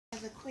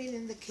the queen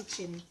in the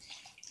kitchen.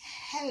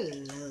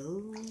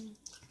 Hello.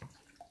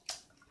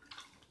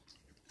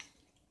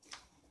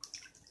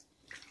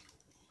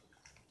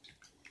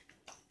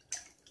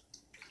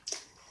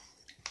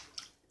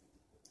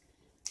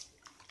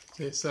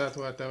 The salt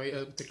water will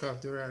help take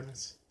off the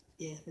rawness.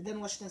 Yeah, I done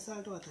wash the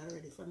salt water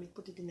already. For me,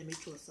 put it in the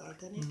throw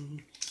salt on it.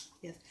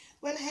 Yes.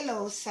 Well,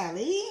 hello,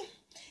 Sally.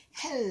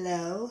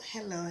 Hello.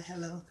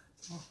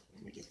 Oh,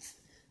 let me get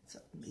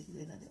something big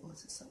there that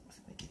also something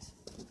to make it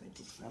prevent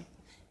it from.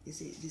 You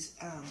see, this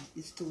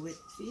it's too wet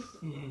feet.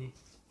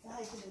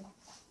 Hi to them.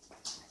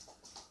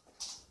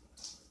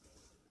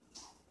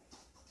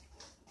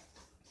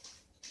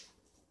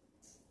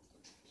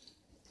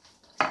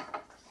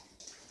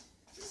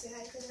 Say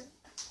hi to them.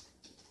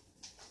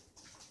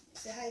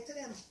 Say hi to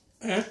them.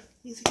 Eh?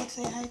 You can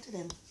say hi to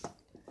them.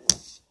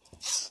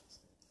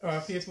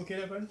 Facebook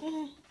eleven?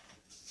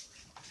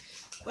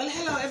 Well,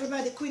 hello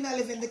everybody. Queen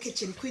Olive in the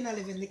kitchen. Queen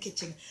Olive in the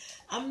kitchen.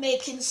 I'm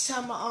making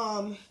some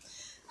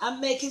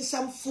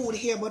food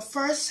here, but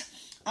first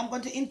I'm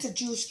going to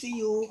introduce to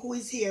you who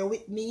is here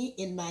with me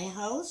in my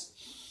house.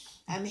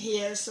 I'm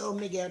here, so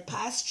Miguel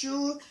passed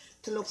through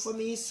to look for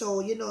me.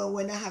 So you know,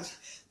 when I have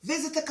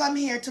visitor come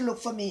here to look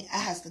for me, I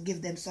have to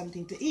give them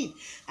something to eat.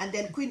 And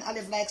then Queen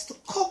Olive likes to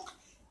cook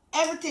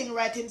everything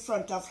right in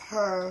front of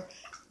her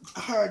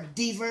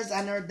divas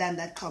and her dan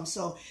that come.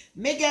 So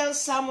Miguel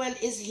Samuel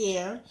is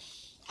here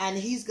and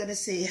he's gonna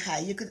say hi.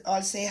 You could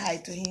all say hi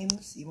to him.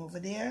 See him over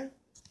there.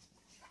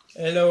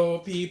 Hello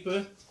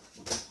people.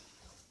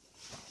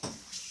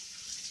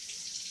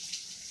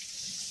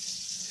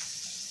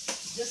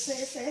 Just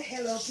say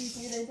hello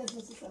people.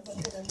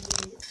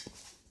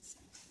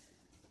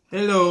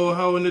 Hello,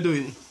 how are you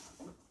doing?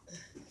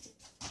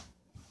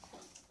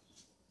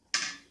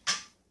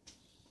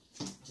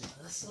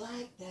 Just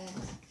like that.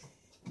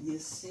 You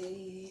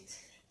see it.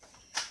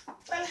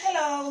 Well,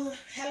 hello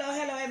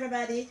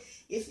everybody.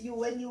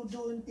 When you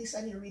doing this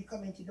and you read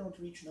comment, you don't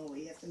reach nowhere.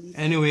 You have to leave.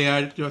 Anyway,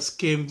 I just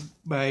came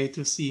by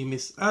to see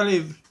Miss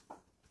Olive.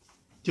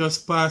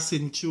 Just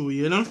passing through,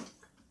 you know.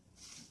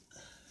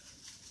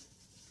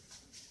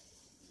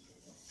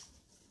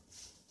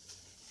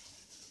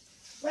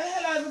 Well,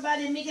 hello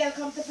everybody. Miguel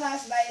come to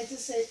pass by to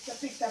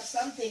pick up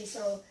something,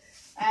 so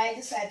I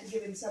decided to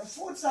give him some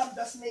food. So I'm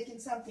just making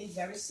something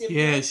very simple.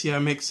 Yes, yeah,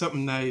 make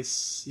something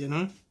nice, you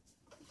know.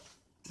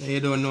 You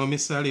don't know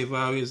Miss Olive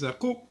always a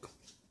cook.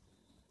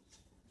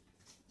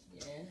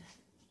 Yeah.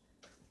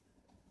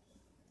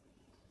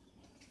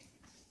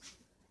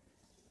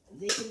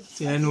 They can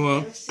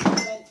very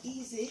simple and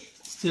easy.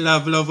 Still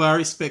have love and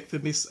respect for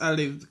Miss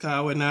Olive,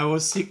 because when I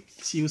was sick,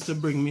 she used to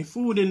bring me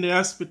food in the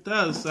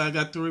hospital, so I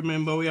got to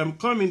remember where I'm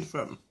coming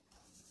from.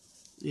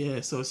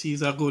 Yeah, so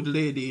she's a good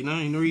lady, you know,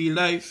 in real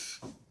life.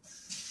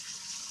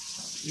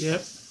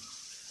 Yep.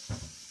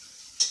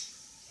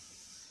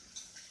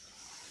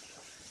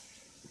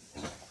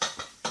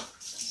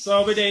 So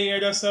over there,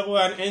 just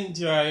everyone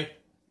enjoy.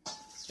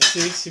 You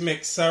see, she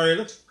makes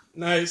sorrel.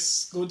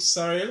 Nice, good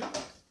sorrel.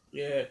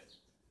 Yeah.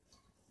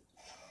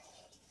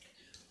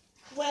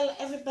 Well,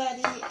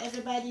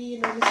 everybody, you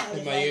know, Miss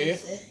Olive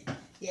always,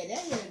 yeah, they're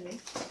hearing me.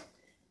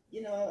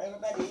 You know,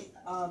 everybody,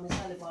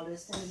 Miss Olive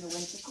always telling me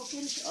when to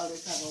cooking. She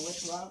always have a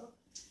wet rag.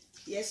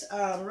 Yes,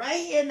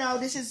 right here now,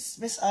 this is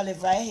Miss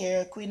Olive right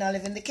here, Queen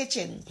Olive in the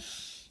kitchen.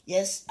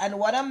 Yes, and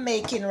what I'm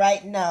making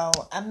right now,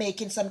 I'm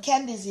making some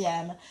candies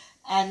yam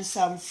and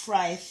some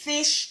fried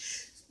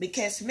fish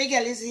because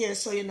Miguel is here,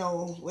 so you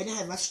know, when you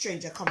have a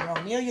stranger come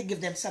around here, you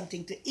give them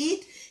something to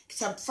eat.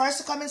 Some first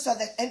to come in, so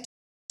that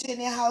in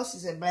your house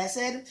is a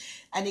blessed,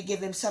 and you give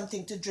him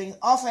something to drink,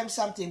 offer him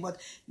something. But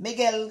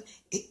Miguel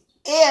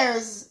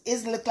ears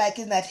is look like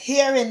he's not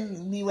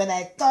hearing me when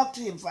I talk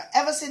to him. For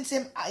ever since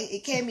he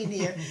came in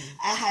here,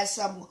 I had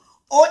some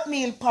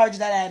oatmeal porridge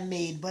that I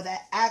made, but I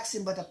asked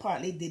him, but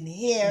apparently didn't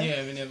hear.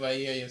 Yeah, we never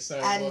hear you.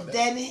 Sorry and about that.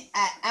 then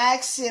I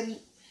asked him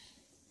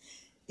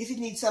if he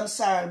needs some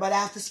sorrel, but I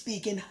have to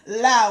speak in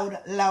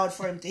loud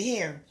for him to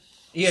hear.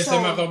 Yes, so,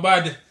 I'm go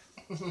bad.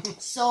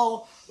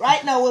 So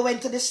right now we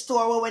went to the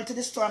store.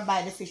 And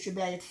buy the fish. We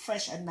buy it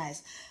fresh and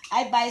nice.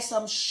 I buy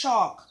some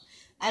shark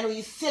and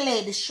we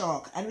fillet the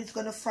shark and we're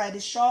gonna fry the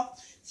shark.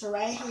 So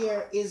right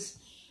here is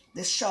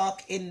the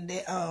shark in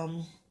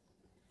the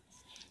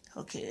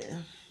okay.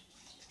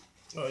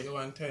 Oh, you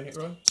want to turn it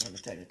on? Let me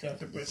turn it. You have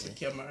to press the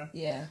camera.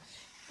 Yeah.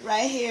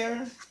 Right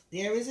here,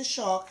 there is a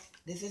shark.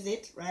 This is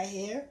it right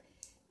here.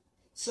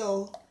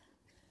 So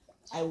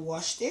I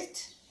washed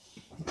it.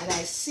 And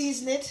I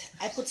season it.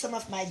 I put some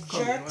of my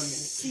jerk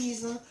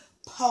season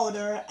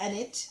powder in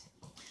it.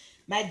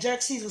 My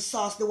jerk season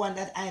sauce, the one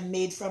that I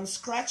made from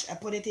scratch. I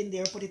put it in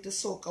there, put it to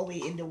soak away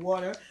in the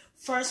water.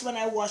 First, when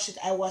I wash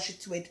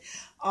it with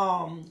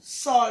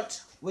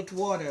salt with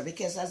water.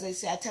 Because as I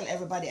say, I tell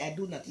everybody I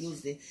do not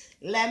use the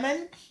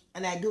lemon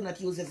and I do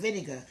not use the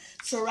vinegar.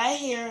 So right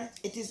here,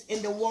 it is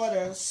in the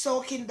water,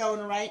 soaking down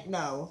right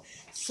now.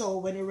 So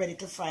when you're ready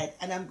to fry it,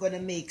 and I'm going to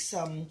make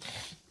some...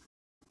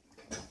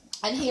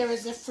 And here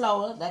is the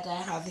flour that I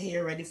have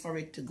here ready for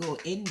it to go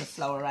in. The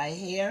flour right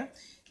here.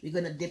 We're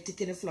gonna dip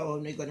it in the flour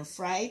and we're gonna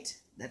fry it.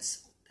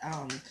 That's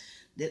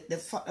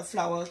the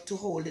flour to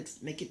hold it,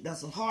 make it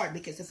doesn't hard,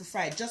 because if you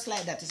fry it just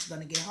like that, it's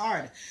gonna get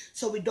hard.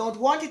 So we don't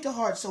want it to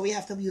hard, so we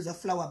have to use a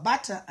flour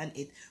batter on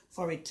it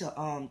for it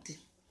to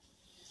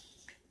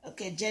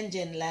okay,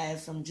 Jen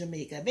live from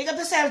Jamaica. Big up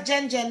yourself,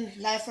 Jen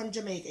live from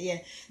Jamaica. Yeah.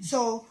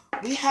 So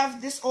we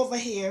have this over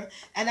here,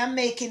 and I'm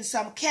making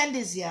some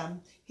Candice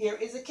yam. Here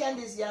is a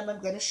Candice yam. I'm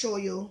gonna show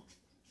you.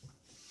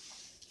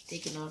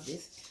 Taking off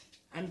this.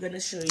 I'm gonna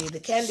show you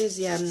the Candice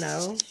yam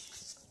now.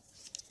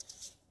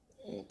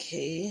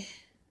 Okay.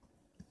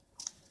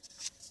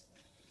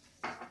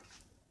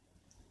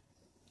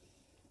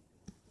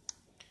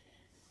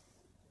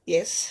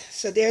 Yes.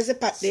 So there's a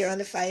pot there on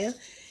the fire.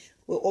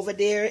 Well, over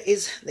there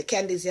is the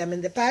Candice yam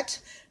in the pot.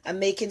 I'm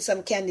making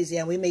some Candice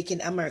yam. We're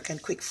making American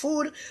quick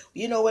food.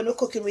 You know, when we're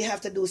cooking, we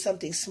have to do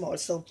something small.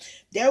 So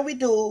there we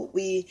do.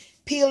 We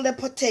peel the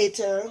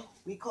potato.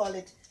 We call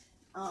it,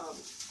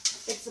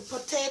 it's a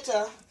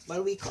potato,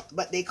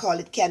 but they call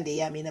it candy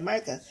yam in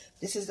America.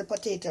 This is the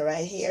potato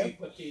right here. Sweet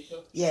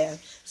potato. Yeah.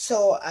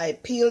 So I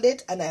peeled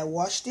it and I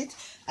washed it,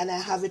 and I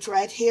have it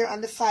right here on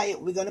the fire.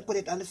 We're gonna put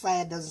it on the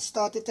fire. It doesn't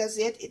start it as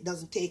yet. It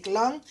doesn't take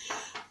long.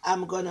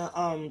 I'm gonna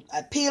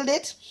I peeled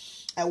it,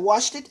 I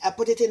washed it, I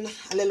put it in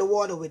a little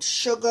water with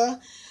sugar,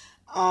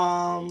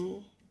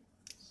 some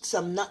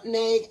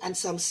nutmeg and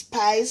some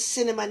spice,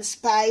 cinnamon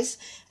spice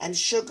and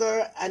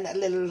sugar and a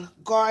little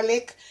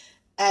garlic,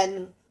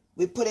 and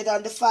we put it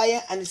on the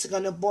fire, and it's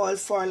gonna boil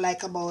for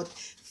like about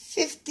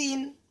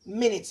 15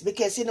 minutes,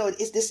 because you know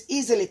it's this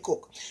easily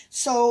cooked.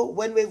 So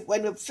when we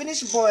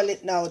finish boil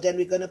it now, then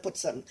we're gonna put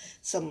some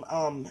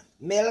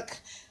milk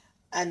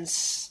and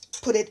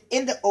put it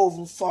in the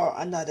oven for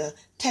another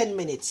 10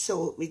 minutes.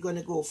 So we're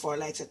gonna go for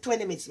like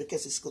 20 minutes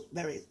because it's cooked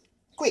very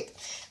quick,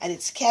 and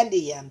it's candy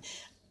yam.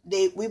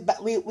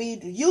 We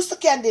used to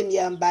candy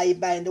yam by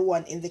buying the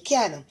one in the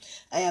can.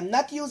 I am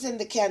not using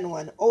the can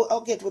one. Oh,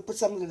 okay, we put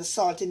some little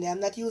salt in there. I'm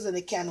not using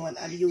the can one.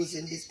 I'm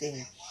using this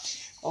thing.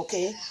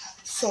 Okay.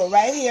 So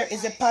right here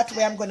is the pot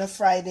where I'm gonna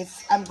fry the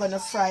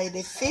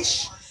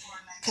fish,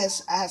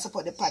 because I have to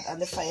put the pot on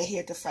the fire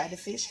here to fry the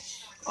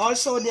fish.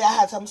 Also, there I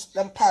have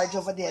some porridge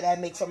over there that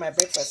I make for my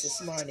breakfast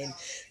this morning.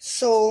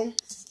 So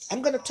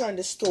I'm gonna turn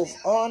the stove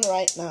on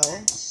right now.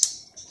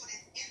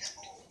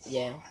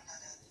 Yeah.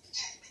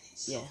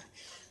 Yeah.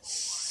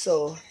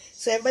 So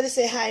everybody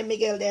say hi,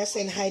 Miguel. They're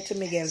saying hi to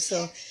Miguel.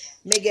 So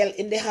Miguel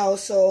in the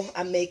house. So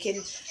I'm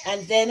making,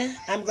 and then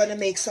I'm gonna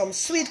make some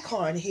sweet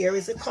corn. Here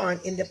is the corn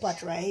in the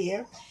pot right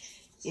here.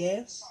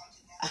 Yeah.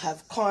 I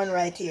have corn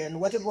right here, and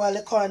what to boil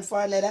the corn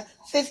for another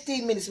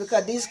 15 minutes,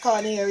 because this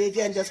corn here you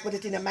can just put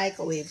it in a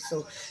microwave.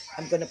 So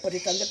I'm gonna put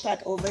it on the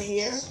pot over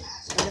here,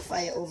 on the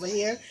fire over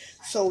here.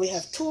 So we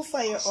have two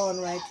fire on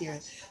right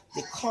here.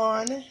 The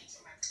corn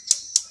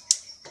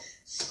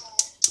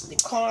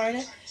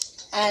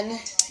and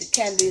the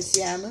Candice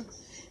yam,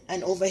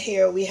 and over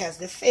here we have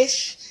the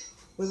fish.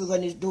 We were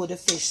going to do the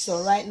fish.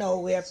 So right now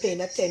we are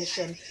paying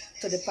attention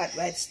to the pot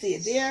right stay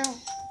there.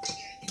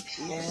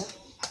 Yeah.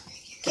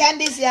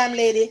 Candice yam,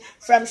 lady,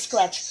 from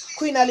scratch.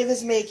 Queen Olive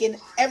is making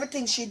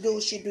everything she do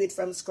it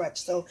from scratch.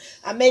 So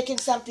I'm making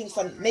something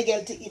for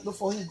Miguel to eat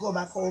before he go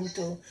back home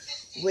to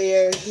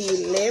where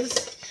he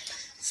lives.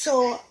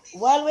 So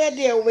while we're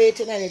there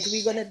waiting on it,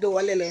 we're gonna do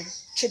a little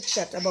chit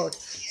chat about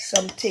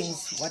some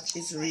things. What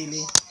is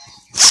really?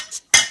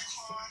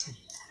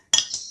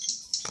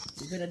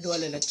 We're gonna do a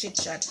little chit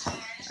chat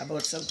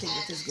about something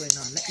that is going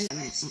on.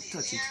 Let me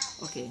touch it.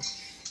 Okay.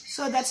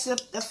 So that's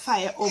the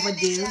fire over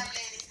there.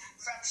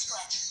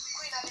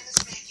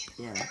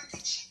 Yeah.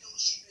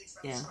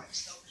 Yeah.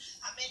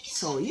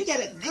 So you get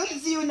a good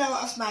view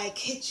now of my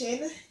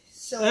kitchen.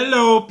 So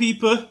hello,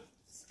 people.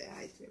 Say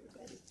hi to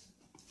everybody.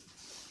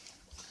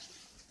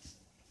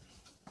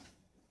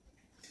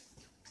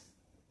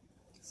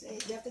 So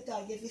you have to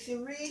talk. If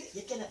you read,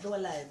 you cannot do a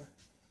live.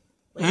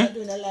 When you're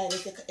doing a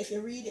live, if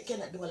you read, you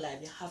cannot do a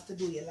live. You have to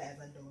do your live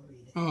and don't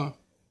read it. Oh.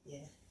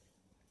 Yeah.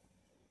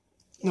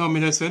 No, me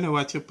just want to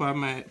watch it for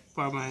my.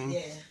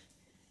 Yeah.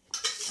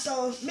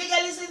 So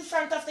Miguel is in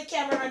front of the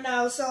camera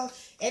now. So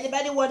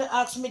anybody want to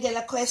ask Miguel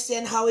a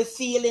question, how he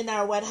feeling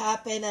or what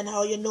happened and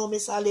how you know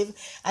Miss Olive,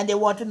 and they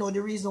want to know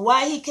the reason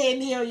why he came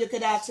here, you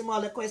could ask him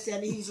all the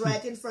questions. He's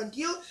right in front of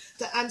you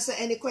to answer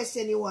any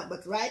question you want.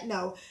 But right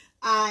now,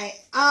 I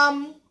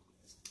am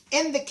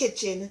in the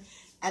kitchen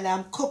and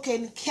I'm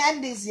cooking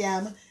Candice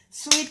yam,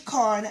 sweet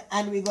corn,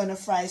 and we're going to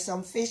fry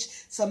some fish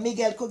so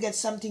Miguel could get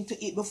something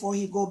to eat before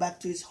he go back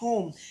to his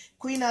home.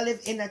 Queen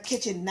Olive in her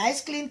kitchen.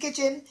 Nice, clean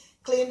kitchen.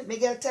 Clean.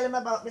 Miguel, tell him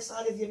about Miss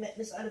Olive. You met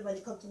Miss Olive when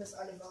you come to Miss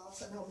Olive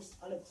house, and how Miss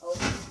Olive house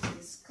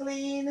is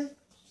clean.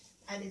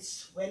 And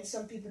it's when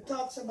some people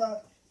talks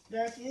about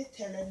dirty,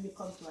 tell them you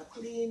come to a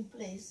clean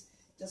place.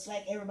 Just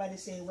like everybody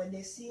say, when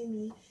they see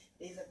me,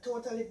 there's a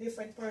totally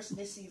different person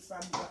they see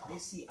from what they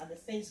see on the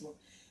Facebook.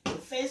 The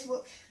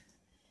Facebook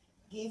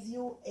gives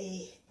you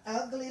a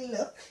ugly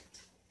look.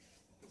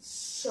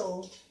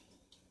 So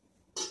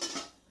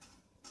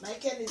my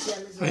Candice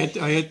yam is right.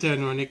 I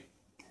turn on it.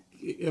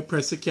 You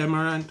press the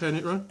camera and turn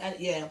it on? And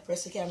yeah,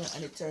 press the camera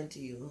and it turns to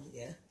you.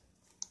 Yeah.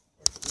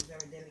 It's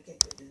very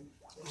delicate with them.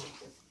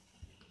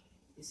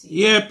 You see?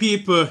 Yeah,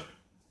 people.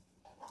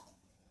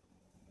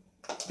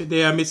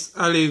 Today I Miss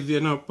Olive, you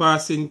know,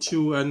 passing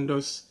through and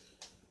just.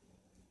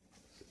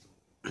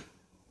 Is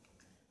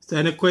there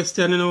any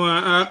question you know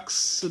want to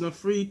ask? You know,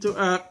 free to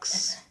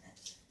ask.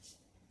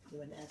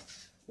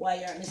 Why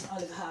you're at Miss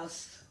Olive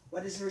house?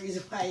 What is the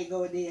reason why you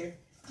go there?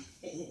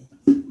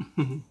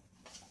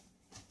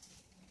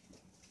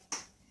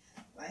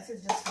 Life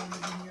is just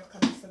when you're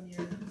coming from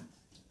your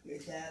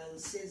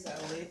dialysis, or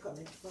where you're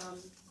coming from.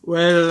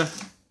 Well,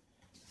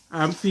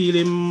 I'm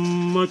feeling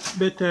much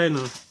better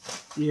now.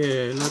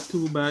 Yeah, not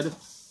too bad.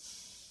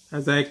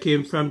 As I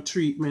came from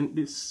treatment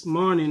this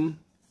morning,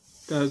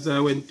 because I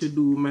went to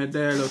do my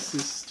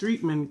dialysis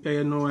treatment, because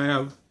you know I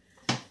have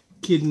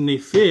kidney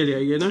failure,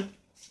 you know.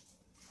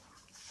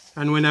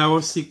 And when I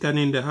was sick and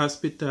in the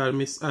hospital,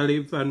 Miss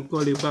Olive and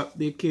Gulliver,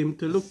 they came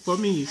to look for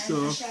me. So,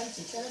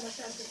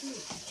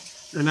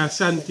 and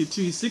Ashanti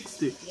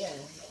 360. Yeah,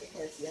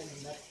 because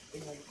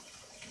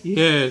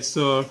yeah,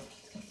 so,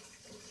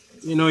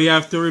 you know, you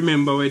have to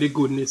remember where the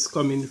goodness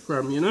coming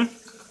from, you know.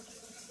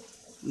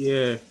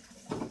 Yeah.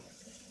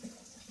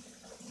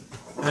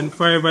 And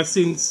forever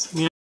since,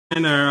 me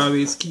and her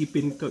always keep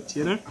in touch,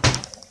 you know.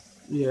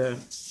 Yeah.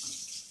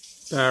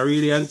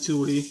 Really and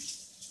truly,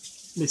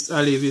 Miss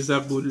Olive is a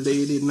good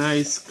lady,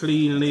 nice,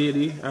 clean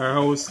lady. Her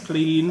house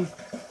clean.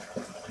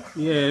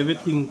 Yeah,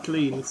 everything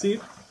clean, see?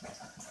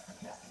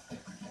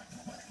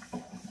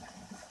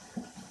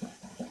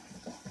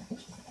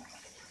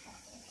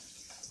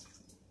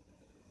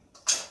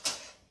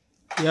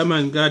 Yeah,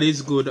 man, God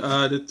is good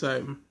all the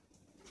time.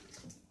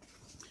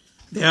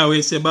 They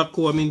always say back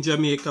home in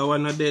Jamaica,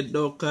 one of dead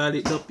dog call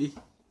it duppy.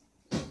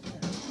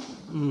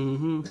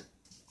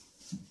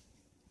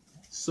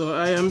 So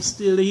I am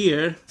still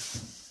here.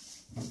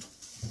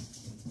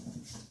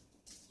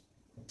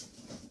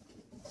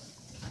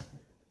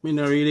 Me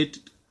not really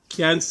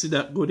can't see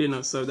that good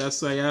enough, so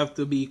that's why I have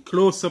to be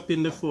close up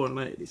in the phone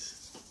like this.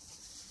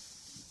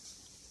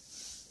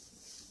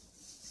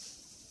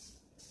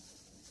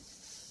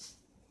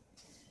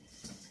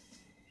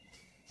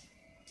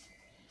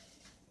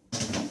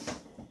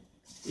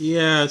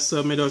 Yeah,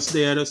 so me just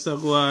there just to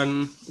go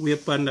and wait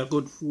upon the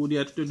good food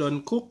yet to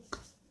done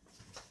cook.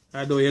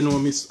 Although you know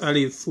Miss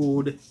Olive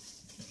food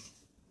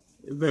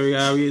very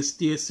always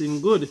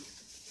tasting good.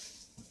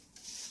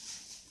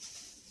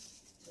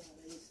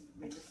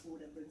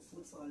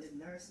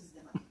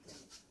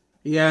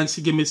 Yeah, and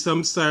she give me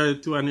some sorrel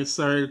too, and the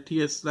sorrel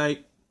tastes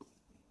like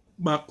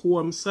back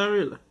home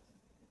sorrel.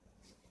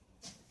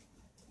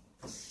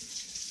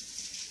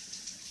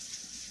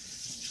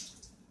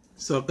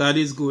 So God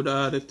is good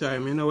all the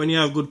time. You know, when you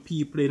have good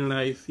people in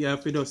life, you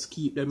have to just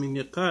keep them in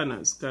your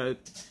corners, because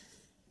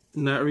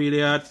not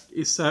really hard.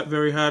 It's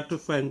very hard to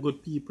find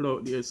good people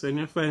out there. So when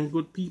you find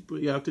good people,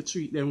 you have to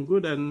treat them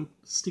good and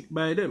stick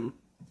by them.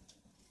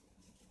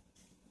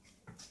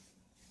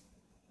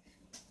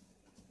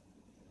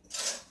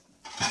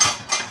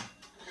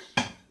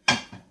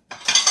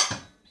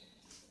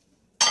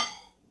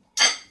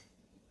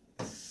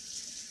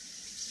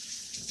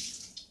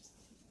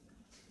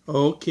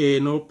 Okay,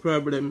 no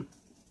problem.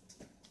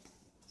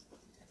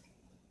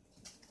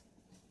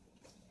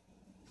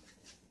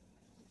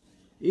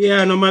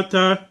 Yeah, no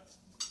matter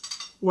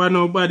what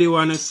nobody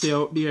wanna say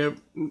out there,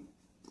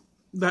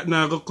 that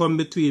not gonna come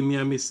between me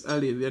and Miss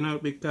Olive, you know,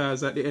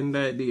 because at the end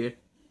of the day,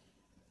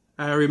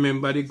 I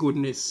remember the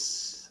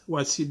goodness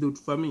what she did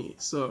for me.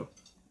 So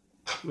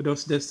we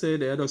just say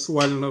there, just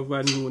one love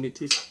and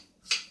unity.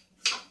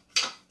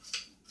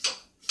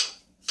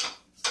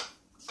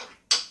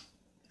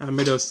 And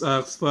I just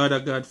ask Father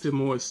God for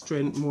more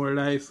strength, more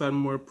life, and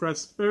more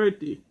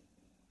prosperity.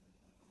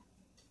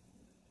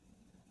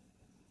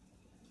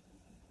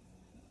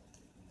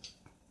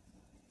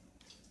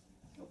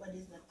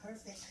 Nobody's not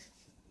perfect.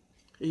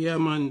 Yeah,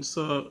 man,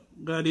 so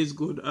God is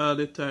good all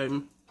the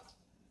time.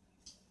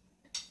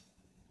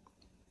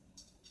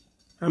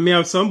 And I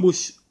have some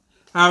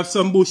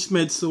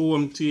bushmeds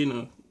home too, you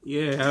know.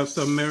 Yeah, I have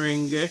some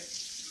merengue,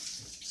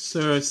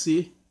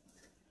 Cersei,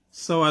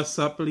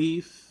 soursop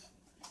leaf.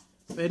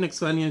 The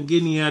next one is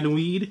guinea and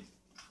weed.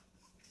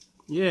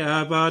 Yeah, I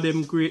have all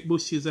them great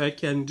bushes I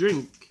can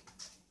drink.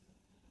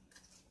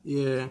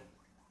 Yeah.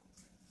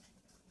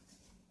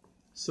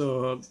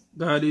 So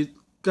God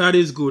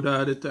is good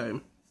all the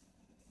time.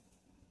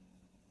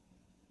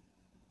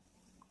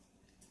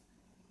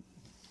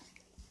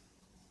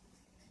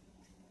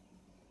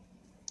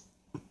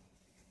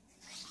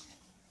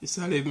 This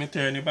will leave me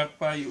turn it back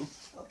for you.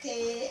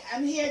 Okay,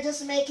 I'm here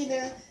just making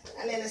a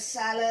little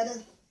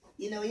salad.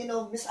 You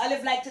know, Miss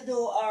Olive like to do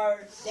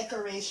our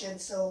decoration,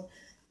 so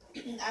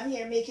I'm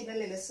here making a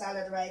little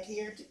salad right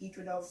here to eat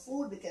with our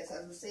food, because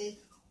as I say,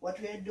 what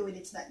we're doing,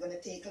 it's not going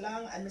to take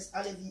long, and Miss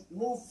Olive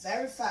move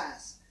very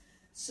fast.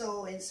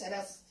 So instead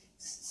of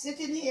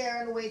sitting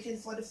here and waiting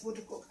for the food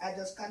to cook, I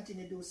just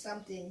continue to do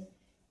something.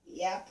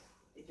 Yep,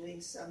 we're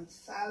doing some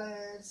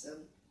salad,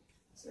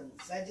 some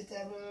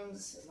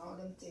vegetables and all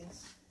them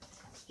things.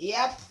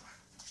 Yep.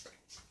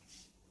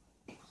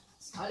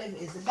 Olive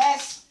is the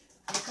best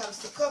when it comes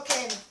to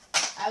cooking.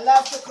 I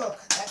love to cook.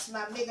 That's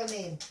my middle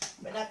name.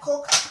 When I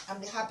cook,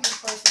 I'm the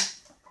happiest person.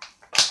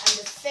 I'm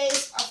the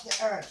face of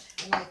the earth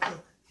when I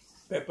cook.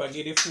 Pepper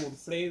give the food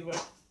flavor.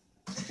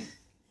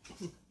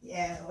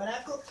 Yeah, when I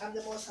cook, I'm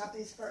the most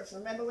happiest person.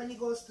 Remember when you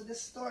go to the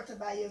store to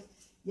buy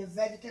your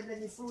vegetable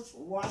and your fruits,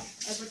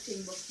 wash everything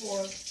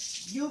before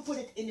you put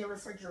it in your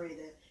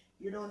refrigerator.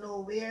 You don't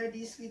know where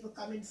these people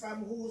coming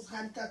from, whose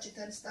hand touch it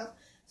and stuff.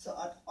 So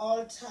at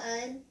all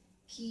time,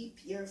 keep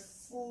your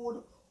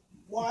food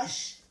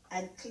washed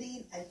and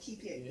clean and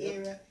keep your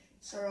area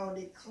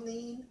surrounded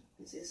clean.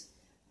 This is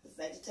the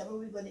vegetable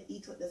we're going to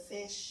eat with the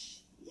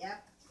fish.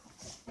 Yep.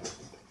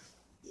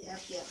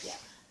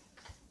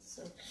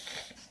 So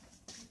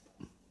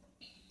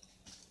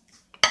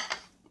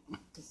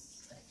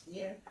this right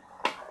here.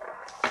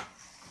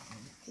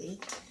 Okay.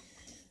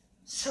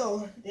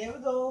 So there we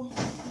go.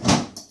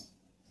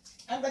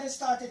 I'm going to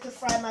start it to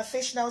fry my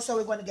fish now. So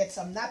we're going to get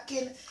some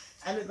napkin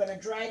and we're going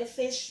to dry the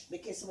fish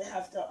because we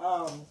have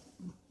to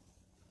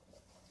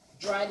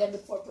dry them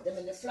before put them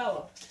in the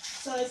flour.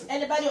 So if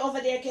anybody over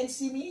there can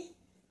see me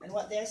and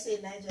what they're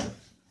saying, Nigel.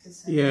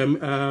 Yeah,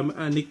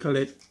 and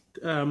Nicolette,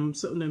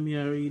 something me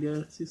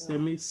read, sister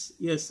Miss,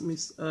 yes,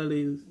 Miss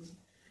Olive.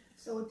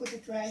 So we put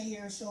it right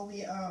here. So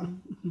we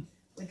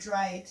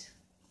dry it.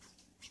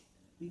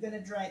 We're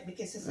gonna dry it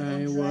because if we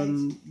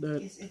don't dry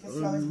it, if the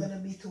flour is gonna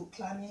be too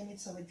clammy in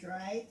it. So we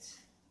dry it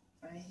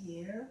right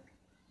here,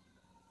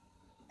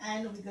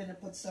 and we're gonna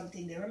put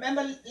something there.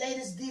 Remember,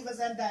 ladies, divas,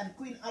 and Dan,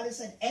 Queen Alice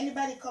said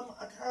anybody come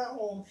at her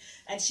home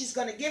and she's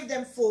gonna give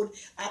them food.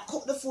 I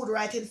cook the food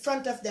right in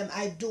front of them.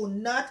 I do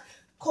not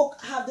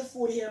have the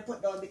food here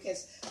put down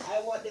because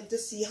I want them to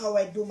see how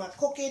I do my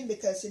cooking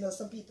because you know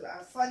some people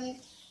are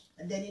funny.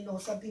 And then you know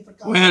some people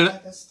talk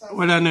about the stuff.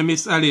 Well, I know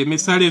Miss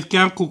Olive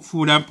can cook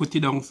food and put it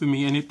down for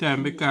me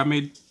anytime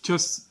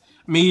because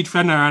me eat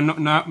from her and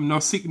no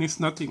sickness,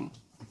 nothing.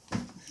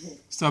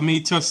 So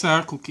me just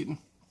start cooking.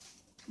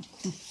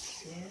 Yeah.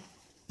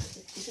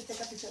 You should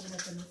take a picture of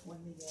it on the phone,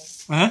 maybe.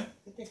 Huh?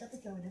 You take a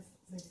picture with the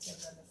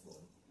vegetable on the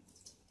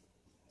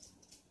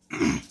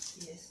phone.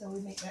 Yes, so we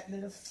make that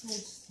little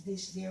fruit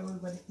dish there. We're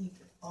going to eat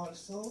it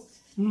also.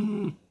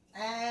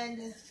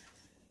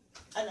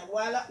 And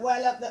while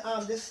up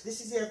the this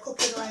is here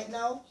cooking right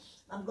now,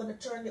 I'm gonna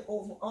turn the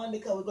oven on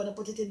because we're gonna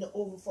put it in the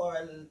oven for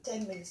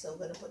 10 minutes. So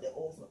we're gonna put the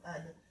oven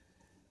on.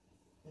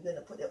 We're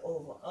gonna put the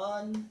oven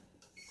on.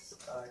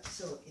 Start.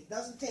 So it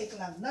doesn't take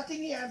long.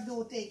 Nothing here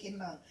do taking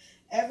long.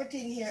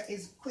 Everything here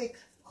is quick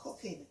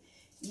cooking.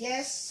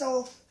 Yes.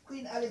 So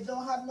Queen Olive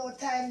don't have no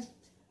time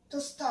to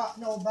start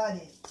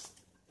nobody.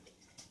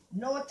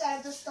 No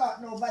time to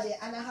start nobody.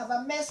 And I have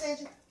a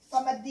message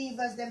for my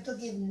divas them to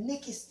give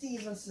Nikki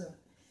Stevenson.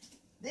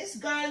 This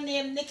girl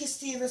named Nikki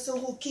Stevenson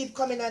who keep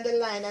coming on the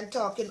line and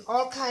talking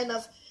all kind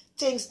of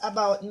things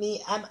about me,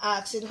 I'm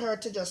asking her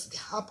to just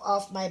hop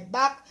off my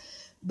back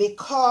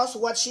because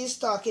what she's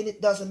talking,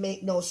 it doesn't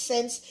make no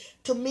sense.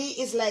 To me,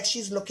 it's like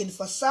she's looking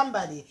for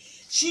somebody.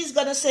 She's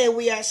going to say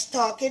we are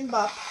stalking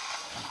back.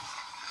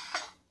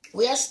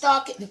 We are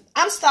stalking.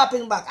 I'm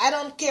stalking back. I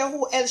don't care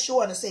who else you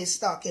want to say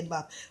stalking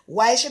back.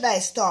 Why should I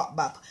stalk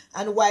back?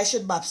 And why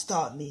should Bob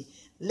stalk me?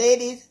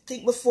 Ladies,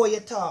 think before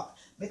you talk.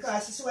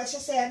 Because this is what she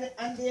said,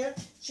 and there,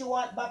 she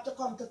want Bob to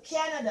come to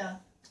Canada,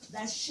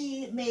 that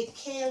she make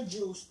kale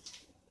juice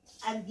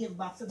and give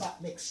Bob to Bob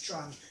make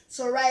strong.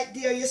 So right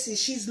there, you see,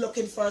 she's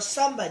looking for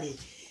somebody.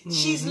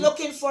 She's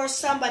looking for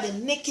somebody.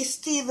 Nikki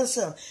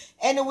Stevenson,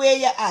 anywhere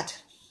you're at.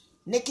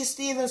 Nikki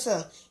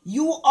Stevenson,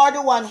 you are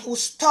the one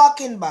who's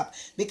stalking Bob.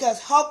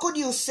 Because how could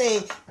you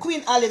say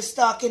Queen Olive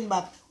stalking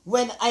Bob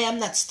when I am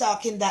not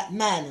stalking that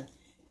man?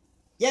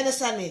 You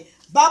understand me?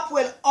 Bob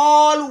will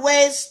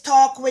always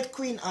talk with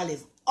Queen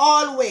Olive.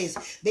 Always.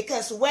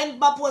 Because when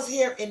Bob was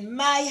here in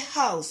my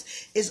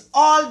house, is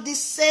all the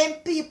same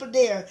people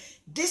there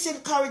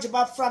disencourage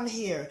Bob from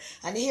here.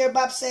 And here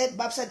Bob said,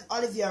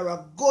 Olive, you're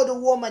a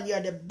good woman.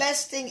 You're the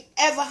best thing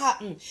ever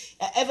happened,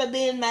 ever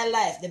been in my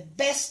life. The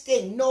best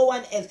thing. No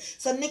one else.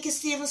 So Nikki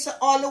Stevenson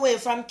all the way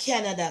from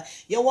Canada.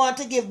 You want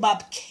to give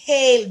Bob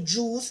kale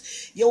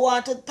juice. You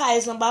want to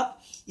poison Bob.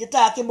 You're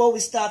talking about we're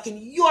stalking.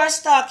 You're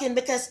stalking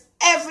because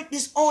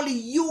it's only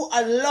you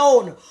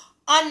alone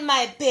on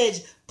my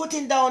page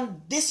putting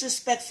down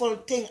disrespectful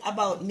thing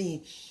about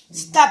me.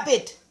 Stop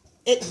it.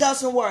 It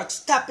doesn't work.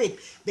 Stop it.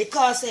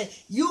 Because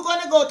you're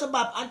going to go to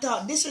Bob and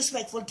talk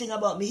disrespectful thing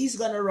about me. He's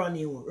going to run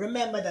you.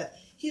 Remember that.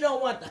 He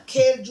don't want a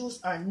kale juice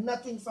or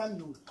nothing from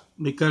you.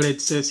 Nicolette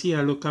says,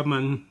 here, look a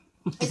man.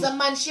 It's a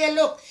man. She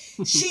look.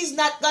 She's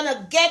not going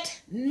to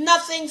get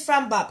nothing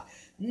from Bob.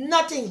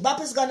 Nothing.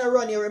 Bob is going to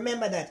run you.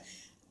 Remember that.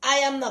 I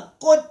am a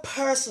good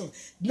person.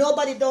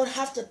 Nobody don't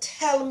have to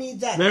tell me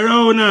that.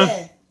 Verona.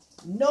 Yeah.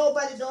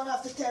 Nobody don't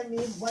have to tell me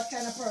what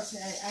kind of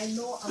person I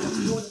know. I'm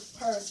a good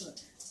person.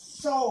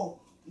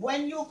 So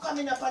when you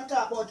coming up and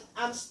talk about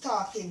I'm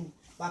stalking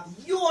But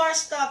you are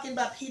stalking,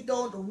 but he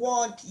don't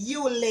want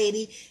you,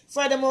 lady.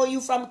 Furthermore,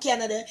 you from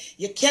Canada.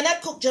 You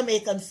cannot cook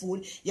Jamaican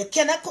food. You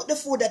cannot cook the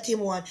food that he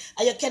want.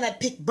 And you cannot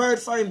pick bird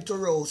for him to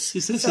roast. She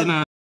says she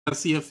not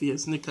see your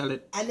face,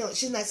 Nicolette. I know,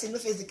 she's not seeing my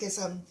face because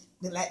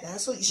like that.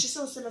 So she's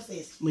so seeing my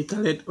face.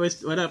 Nicolette,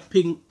 what that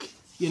pink,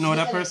 you know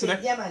Nicolette, that person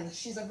that? Yeah, man.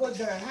 She's a good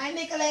girl. Hi,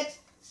 Nicolette.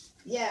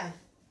 Yeah.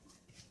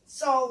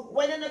 So,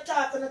 when on the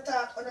talk,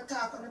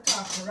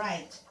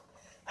 right.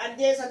 And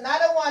there's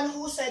another one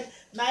who said,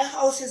 my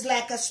house is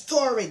like a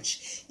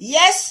storage.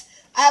 Yes,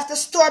 I have to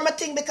store my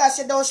thing because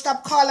you don't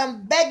stop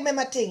calling, beg me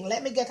my thing.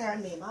 Let me get her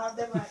name. I have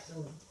them right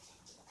now.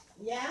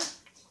 Yeah?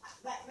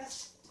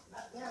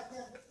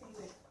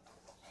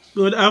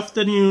 Good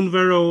afternoon,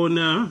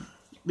 Verona.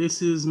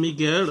 This is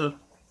Miguel.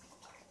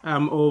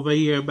 I'm over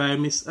here by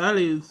Miss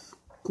Olive,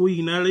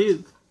 Queen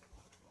Olive.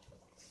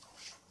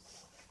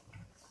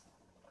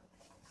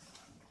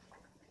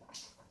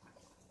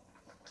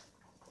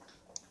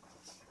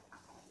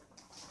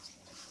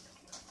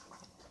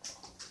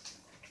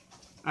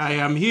 I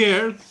am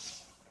here.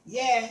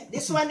 Yeah,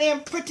 this one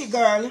named Pretty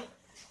Girl.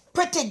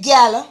 Pretty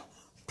Gal.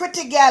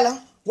 Pretty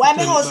Gal. Why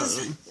my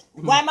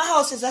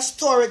house is a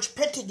storage,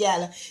 Pretty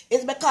Gal?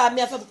 It's because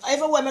me have to,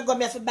 everywhere I go,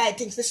 me have to buy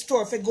things for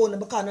store for going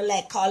because I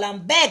like call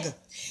and beg.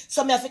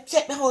 So me have to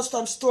take my house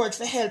from storage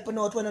for helping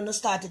out when I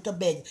started to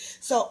beg.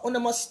 So I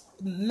must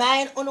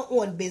mind on our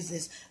own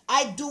business.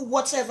 I do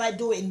whatever I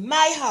do in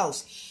my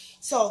house.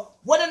 So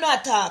when I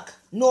not talk,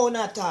 no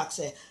not talk,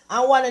 say.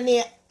 I want to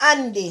name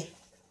Andy.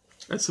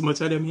 That's so much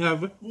of them you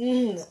have.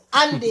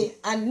 Andy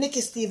and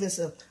Nikki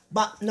Stevenson.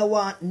 Bap no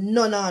one,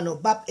 no.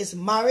 Bap is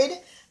married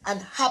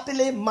and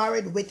happily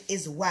married with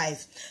his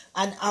wife.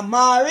 And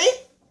Amari,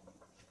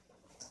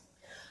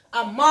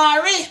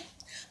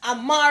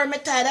 me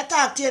tired of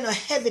talk to you,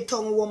 heavy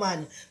tongue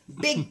woman,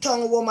 big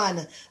tongue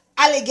woman,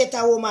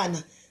 alligator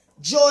woman,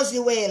 Josie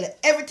Whale,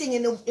 everything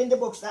in the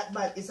books that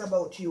bad is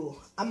about you.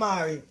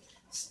 Amari,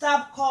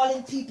 stop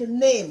calling people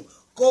name.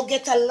 Go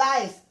get a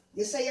life.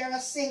 You say you're a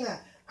singer.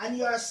 And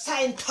you are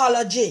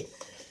Scientology.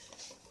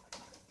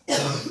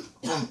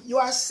 You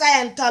are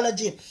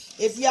Scientology.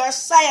 If you are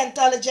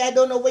Scientology, I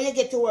don't know where you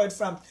get the word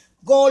from.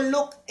 Go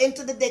look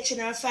into the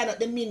dictionary and find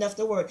out the meaning of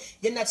the word.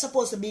 You're not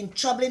supposed to be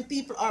troubling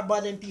people or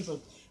bothering people.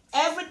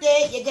 Every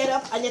day you get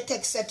up and you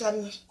take Set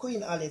on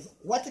Queen Olive.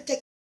 What you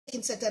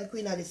taking Set on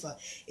Queen Olive for?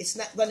 It's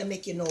not going to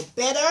make you no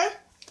better.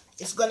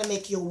 It's going to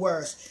make you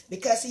worse.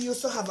 Because you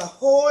used to have a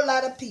whole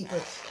lot of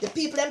people. The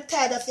people I'm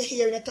tired of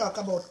hearing you talk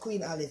about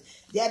Queen Olive.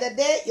 The other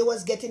day, you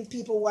was getting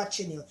people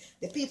watching you.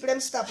 The people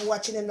them stop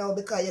watching you now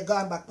because you're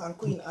gone back on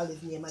Queen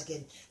Olive name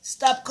again.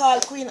 Stop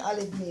call Queen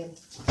Olive name.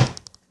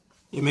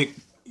 You make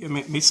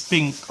Miss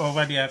Pink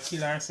over there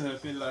kill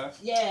herself, you laugh.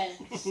 Yeah.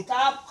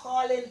 Stop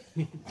calling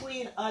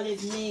Queen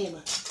Olive name.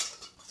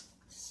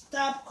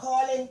 Stop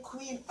calling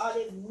Queen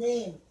Olive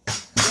name.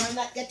 You're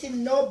not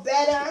getting no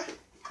better.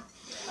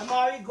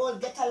 Amari, go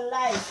get a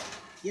life.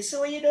 You see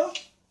what you do?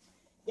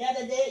 The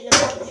other day,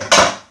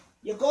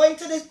 you go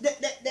into the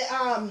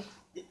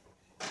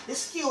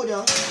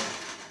studio,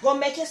 go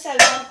make yourself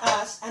an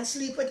ass and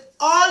sleep with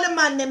all the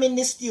man them in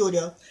the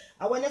studio.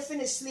 And when you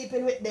finish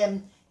sleeping with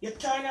them, you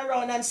turn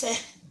around and say,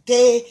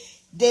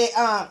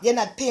 you're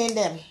not paying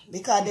them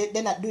because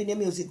they're not doing the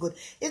music good.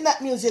 It's not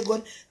music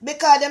good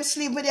because them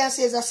sleep with you and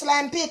say it's a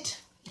slime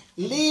pit.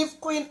 Leave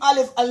Queen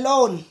Olive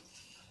alone.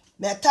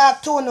 May I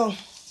talk to you?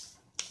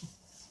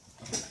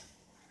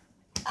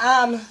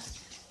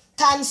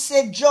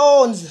 Tansy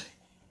Jones,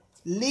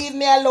 leave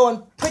me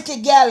alone.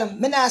 Pretty girl,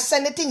 me not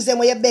send the things them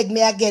when you beg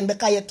me again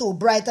because you're too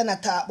bright and I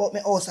talk about my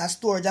house and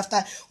storage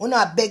after you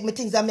not beg me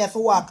things and me have to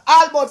walk.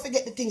 All about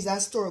forget the things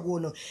and store go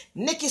now.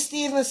 Nikki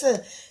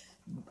Stevenson,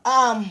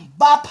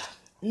 Bap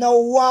no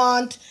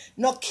want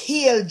no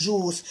kill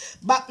juice.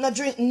 Bap no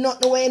drink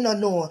nothing way no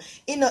know.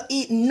 He no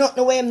eat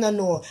nothing way him no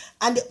know.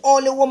 And the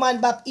only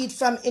woman Bap eat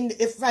from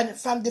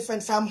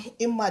different from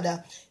him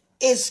mother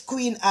is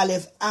Queen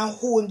Olive and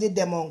who him did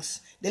the monks.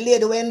 The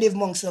lady when live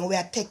monks and we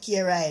are take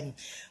care of him.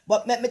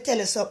 But let me tell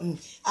you something.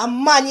 A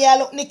man here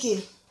look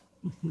Nikki.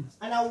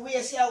 And I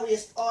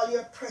waste all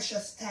your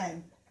precious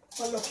time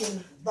for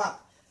looking back.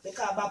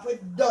 Because back we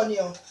done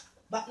you.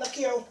 But not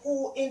care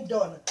who he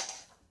done.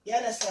 You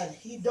understand?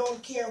 He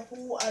don't care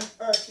who on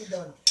earth he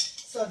done.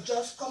 So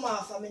just come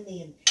off of my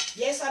name.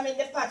 Yes, I'm in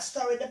the pot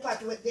story, the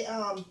pot with the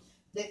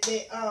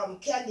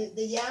candy,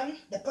 the yam,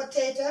 the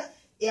potato.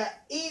 Yeah,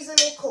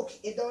 easily cook.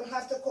 You don't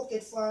have to cook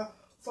it for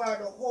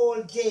the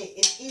whole day.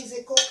 It's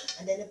easy cook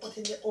and then you put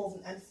it in the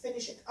oven and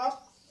finish it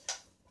up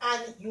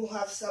and you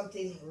have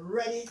something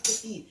ready to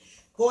eat.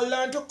 Go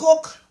learn to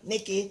cook,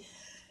 Nikki.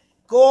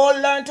 Go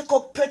learn to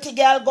cook. Pretty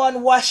girl, go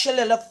and wash your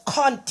little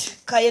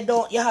cunt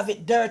because you have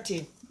it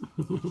dirty.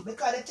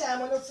 Because the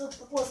time when you're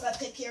supposed to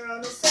take care of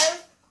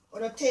yourself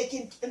or not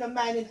taking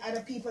minding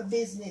other people's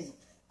business.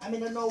 I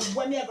mean, I know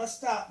when you're going to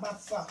start back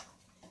for.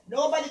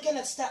 Nobody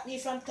cannot stop me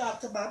from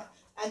talking to Bob.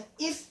 And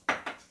if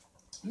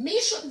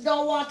Me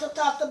don't want to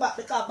talk to Bob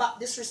because Bob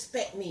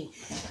disrespect me.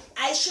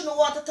 I shouldn't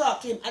want to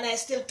talk to him, and I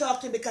still talk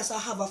to him because I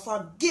have a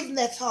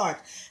forgiveness heart,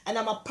 and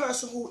I'm a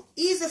person who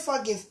easily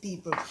forgive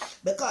people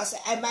because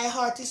my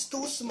heart is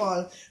too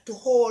small to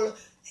hold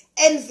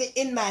envy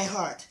in my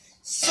heart.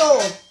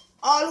 So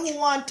all who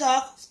want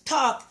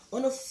talk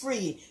on a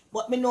free,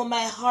 but me know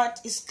my heart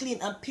is clean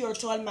and pure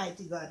to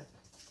Almighty God.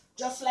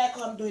 Just like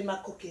I'm doing my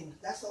cooking.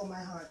 That's how my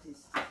heart is.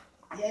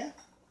 Yeah?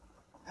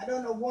 I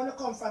don't know, want to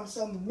come from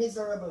some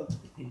miserable.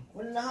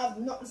 When I have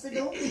nothing to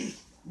do,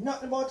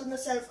 nothing about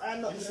myself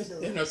and nothing to do.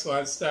 Then that's why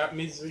I start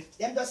misery.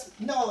 Them just,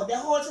 no, the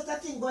whole set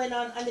of thing going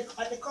on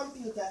the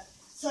computer,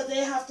 so they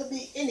have to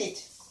be in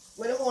it.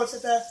 With the whole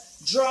set of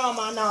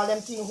drama and all them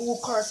things, who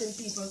cursing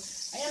people.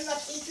 I am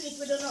not into it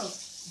with them now.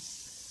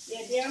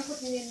 Yeah, they are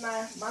putting in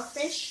my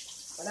fish,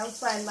 but I'm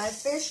frying my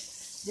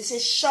fish. This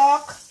is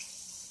shark.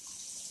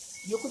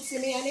 You could see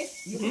me on it.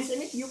 You could see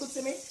me. You could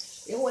see me.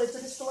 You hold it to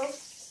the stove.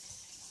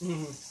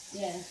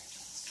 Yeah.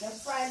 I'm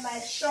frying my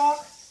shark.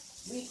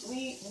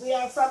 We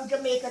are from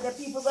Jamaica. The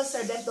people go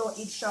say they don't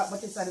eat shark,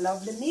 but it's a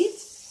lovely meat,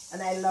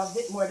 and I loved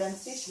it more than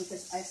fish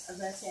because, as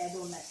I say, I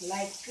don't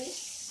like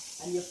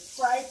fish, and you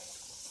fry it,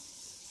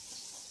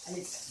 and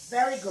it's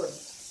very good.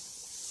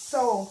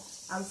 So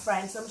I'm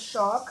frying some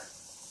shark,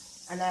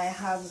 and I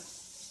have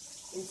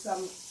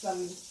some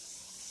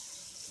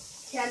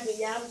candy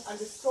yam on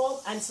the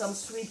stove and some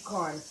sweet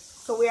corn.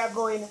 So we are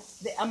going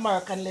the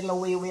American little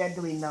way we are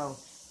doing now.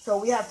 So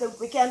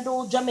we can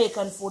do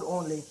Jamaican food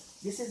only.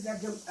 This is the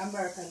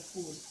American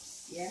food.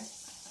 Yeah.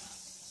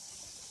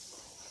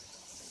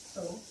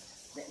 So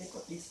let me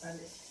put this on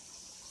this.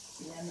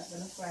 I'm not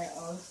gonna fry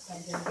all.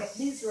 I'm gonna get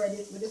these ready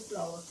with the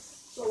flour.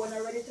 So when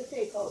I'm ready to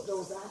take out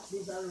those,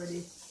 these are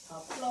ready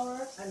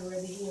flour and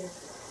ready here.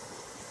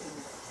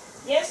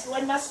 Yes,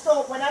 when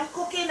I'm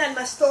cooking and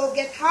my stove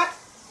get hot,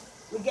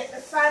 we get the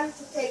fan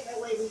to take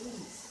away the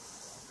heat.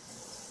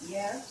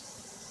 Yeah.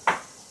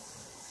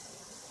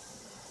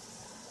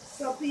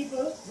 So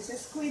people, this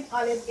is Queen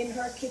Olive in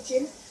her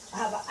kitchen. I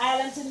have an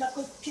island in my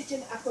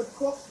kitchen I could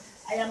cook.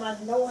 I am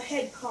at no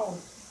head count.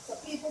 So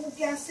people who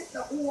can sit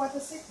down, who want to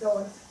sit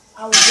down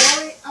and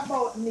worry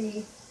about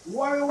me,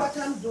 worry what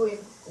I'm doing,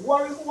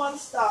 worry who I'm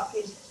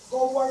stalking,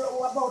 go worry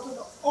about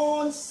your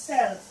own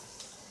self.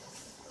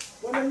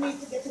 When you need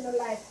to get in your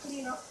life,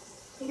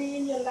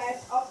 clean your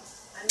life up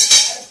and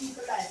other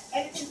people's life.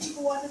 Anything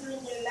people want to do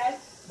in your life,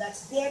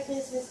 that's their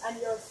business and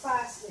your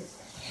fastness.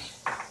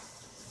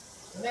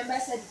 Remember I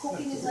said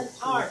cooking is an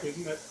art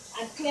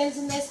and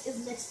cleanliness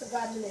is next to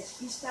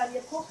godliness. Each time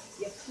you cook,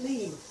 you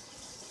clean.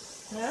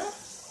 Huh?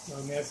 No,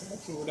 I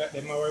said that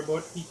they worry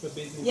about people's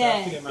business.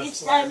 Yeah,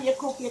 each time you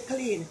cook, you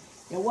clean.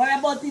 You worry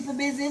about people's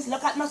business,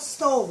 look at my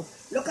stove,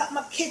 look at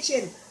my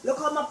kitchen, look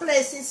how my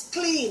place is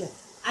clean.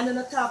 And I'm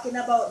not talking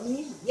about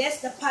me.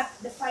 Yes, the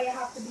fire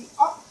have to be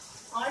up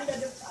under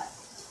the pot.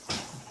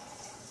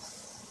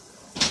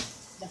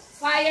 The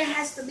fire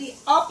has to be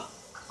up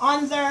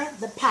under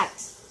the pot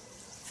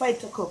for it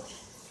to cook.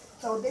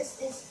 So this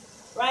is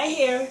right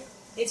here.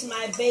 It's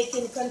my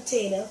baking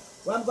container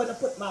where I'm going to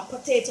put my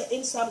potato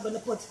in. So I'm going to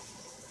put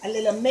a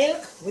little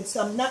milk with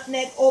some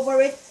nutmeg over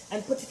it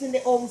and put it in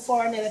the oven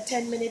for another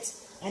 10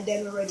 minutes, and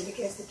then we're ready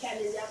because the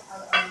candies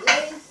are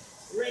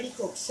ready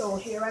cooked. So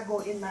here I go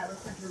in my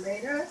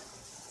refrigerator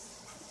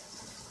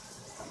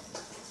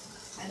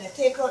and I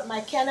take out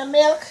my can of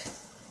milk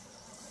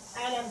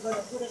and I'm going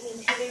to put it in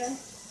here.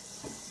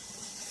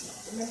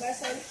 Remember I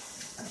said,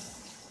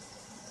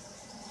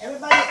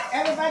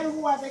 everybody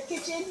who has a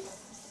kitchen,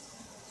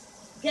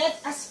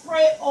 get a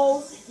spray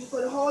hose. You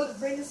could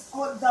bring this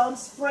hose down,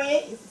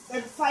 spray. If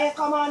the fire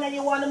come on and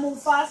you want to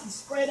move fast, you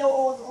spray the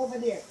hose over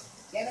there.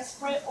 Get a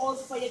spray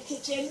hose for your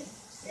kitchen.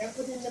 Then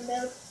put in the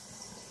milk.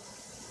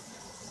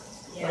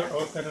 Yeah.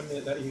 What kind of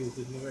milk that you use?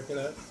 Is it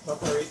regular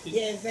evaporated?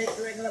 Yeah,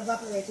 regular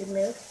evaporated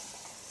milk.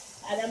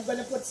 And I'm going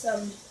to put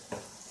some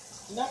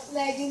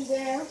nutmeg in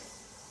there.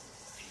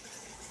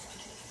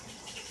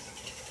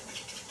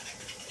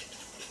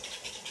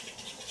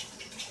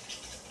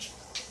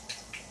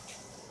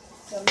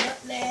 Some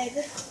nutmeg,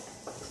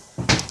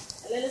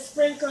 a little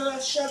sprinkle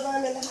of sugar,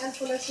 a little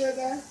handful of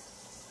sugar.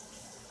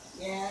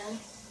 Yeah.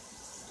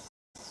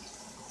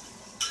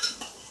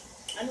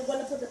 And we're going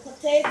to put the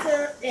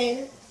potato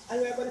in,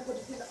 and we're going to put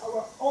it in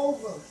our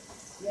oven.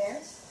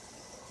 Yes.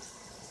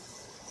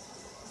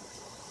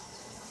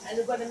 And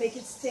we're going to make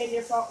it stay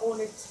there for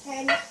only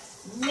 10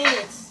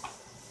 minutes.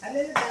 A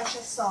little dash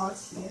of salt,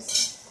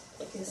 yes.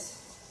 Because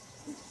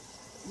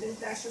a little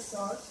dash of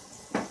salt.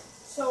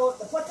 So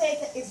the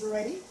potato is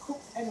ready,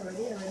 cooked and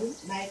ready.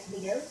 Nice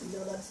Miguel, you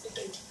know that's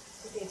potato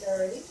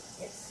already.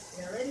 Yes,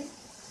 they're ready.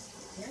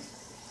 Yeah.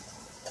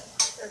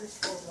 Turn the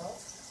stove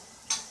off.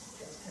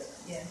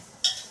 Yeah.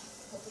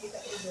 Potato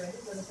is ready.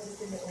 We're gonna put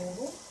it in the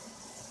oven.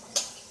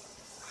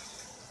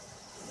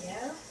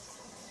 Yeah.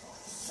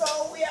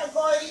 So we are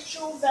going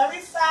through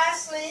very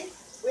fastly.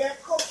 We are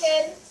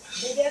cooking.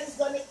 Miguel's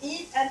gonna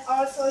eat, and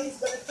also he's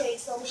gonna take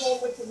some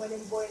home with him when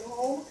he's going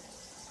home.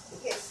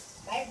 Because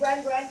my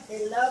grand,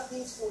 they love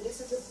this food.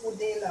 This is the food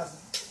they love.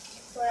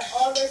 So I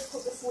always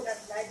cook the food that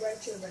my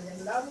grandchildren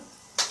them love.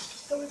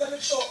 So we're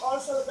gonna show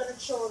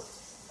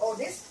oh,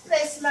 this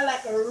place smells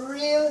like a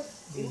real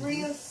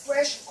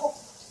fresh cooked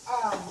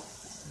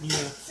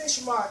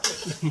fish market.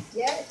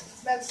 Yeah, it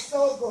smells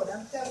so good,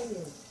 I'm telling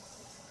you.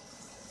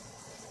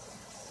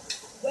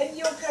 When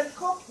you can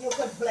cook, you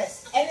can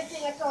bless.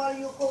 Anything at all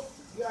you cook,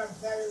 you are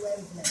very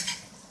well blessed.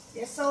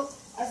 Yeah, so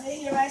as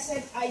I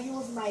said, I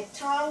use my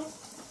tongs.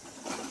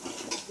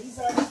 These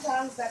are the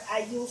tongs that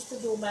I use to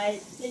do my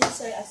thing.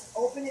 So I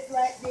open it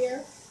right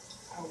there.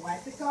 I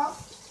wipe it off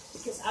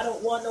because I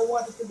don't want no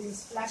water to be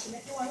splashing.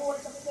 If you want to hold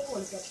it up, you can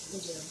hold it up to the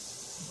girl.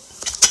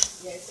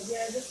 Yeah, so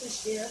there's the fish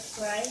there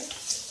fried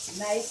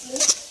nicely.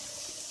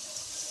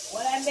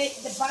 What I make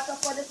the batter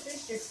for the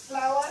fish is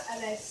flour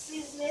and I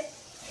season it.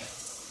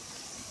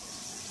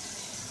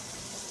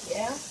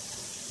 Yeah.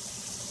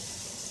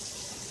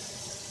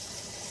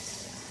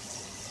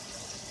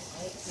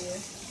 Right there.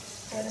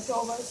 Turn it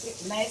over,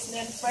 it's nicely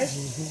and fresh.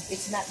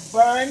 It's not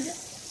burned,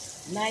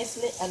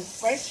 nicely and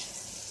fresh.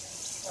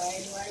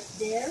 Fried right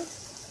there.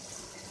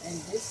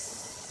 And this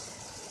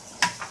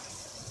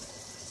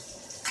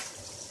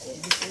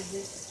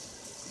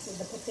is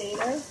the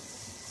potato.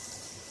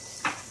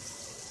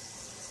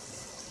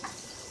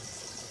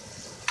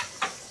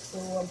 So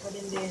I'm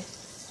putting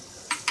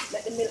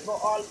let the milk go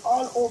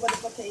all over the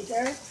potato,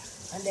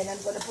 and then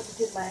I'm gonna put it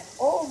in my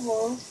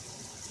oven.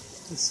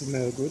 It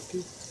smells good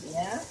too.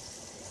 Yeah.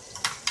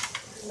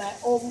 My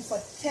oven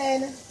for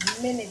 10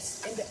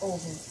 minutes in the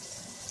oven,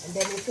 and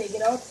then we take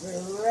it out.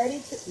 We're ready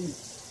to eat.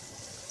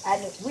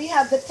 And we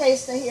have the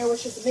taster here,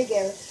 which is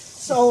Miguel,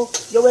 so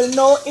you will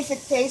know if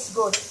it tastes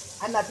good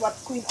and not what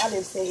Queen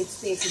Olive say it's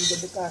tasting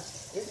good,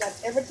 because it's not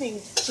everything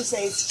she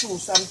says is true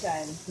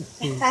sometimes.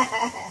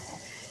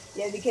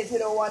 Yeah, because we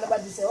don't want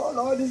nobody to say, oh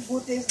Lord, this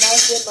food tastes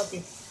nice and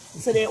nothing.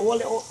 So they all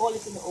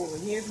it in the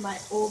oven. Here's my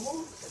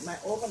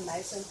oven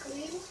nice and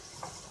clean.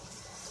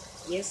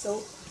 Yeah,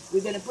 so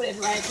we're gonna put it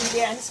right in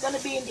there, and it's gonna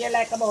be in there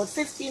like about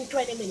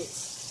 15-20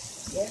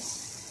 minutes.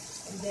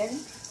 Yes. And then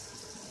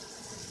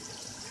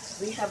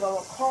we have our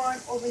corn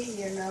over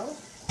here now.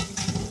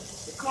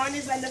 The corn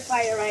is on the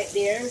fire right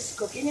there. It's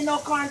cooking. You know,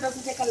 corn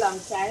doesn't take a long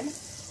time.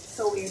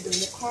 So we're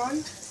doing the corn,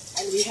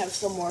 and we have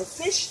some more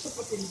fish to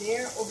put in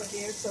there, over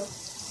there. So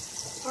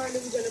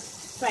apparently we're gonna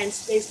find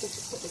space to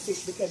put the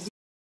fish because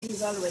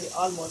these are already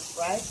almost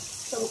fried.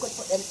 So we could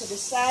put them to the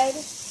side.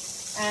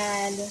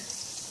 And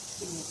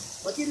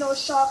but you know,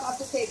 shark have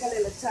to take a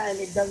little time.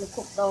 It doesn't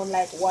cook down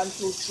like 1,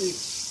 2, 3.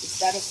 It's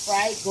gotta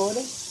fry good.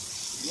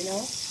 You know,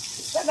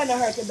 it's not gonna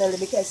hurt your belly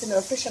because you know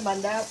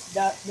fishermen they're at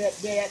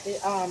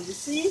the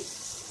sea,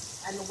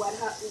 and what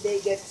happens?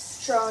 They get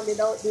stranded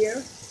out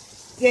there.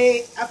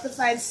 They have to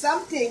find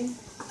something.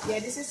 Yeah,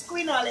 this is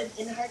Queen Olive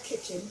in her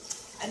kitchen,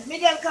 and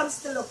Miguel comes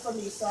to look for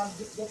me, so I'm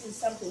getting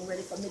something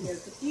ready for Miguel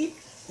to eat,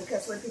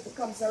 because when people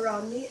comes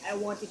around me, I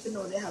want you to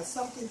know they have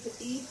something to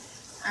eat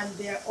and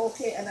they're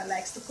okay, and I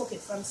like to cook it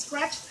from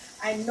scratch.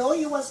 I know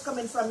he was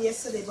coming from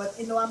yesterday, but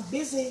you know I'm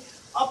busy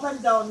up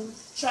and down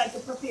trying to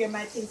prepare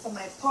my thing for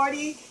my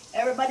party.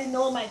 Everybody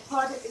know my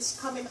party is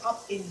coming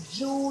up in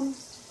June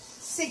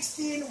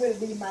 16 will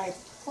be my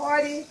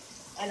party,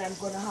 and I'm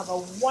going to have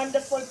a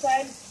wonderful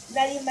time.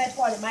 Not even my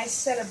party, my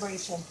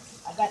celebration.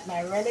 I got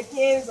my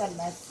relatives and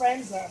my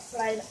friends are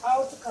flying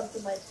out to come to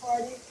my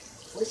party,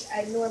 which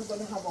I know I'm going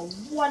to have a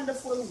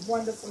wonderful,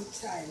 wonderful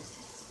time.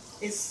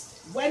 It's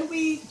when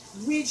we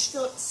reach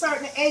to a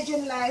certain age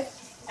in life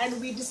and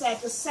we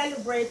decide to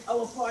celebrate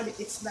our party,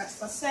 it's not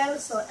for sale.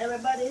 So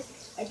everybody,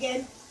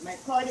 again, my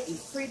party is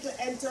free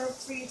to enter,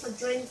 free to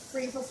drink,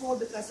 free for food,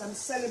 because I'm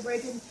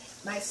celebrating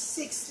my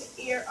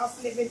 6th year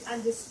of living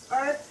on this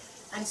earth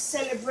and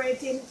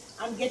celebrating.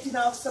 I'm getting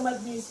off some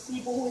of these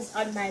people who is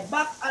on my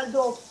back,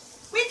 although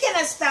we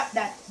cannot stop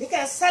that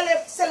because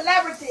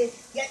celebrity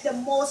get the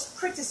most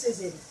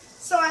criticism.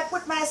 So I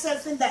put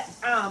myself in that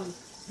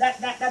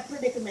that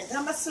predicament.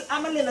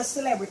 I'm a little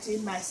celebrity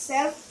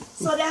myself,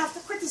 so they have to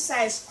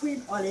criticize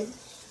Queen Olive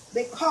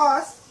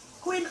because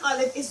Queen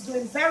Olive is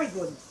doing very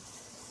good,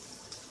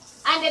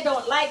 and they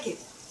don't like it.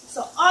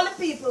 So all the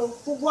people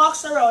who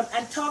walks around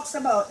and talks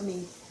about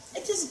me,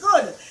 it is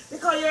good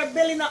because you're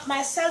building up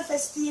my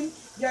self-esteem.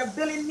 You're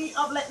building me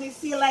up, let me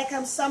feel like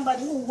I'm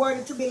somebody who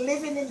worthy to be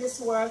living in this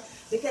world.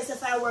 Because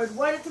if I were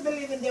worthy to be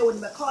living, they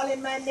wouldn't be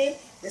calling my name.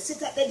 They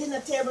sit at the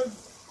dinner table,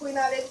 Queen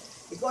Olive.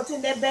 They go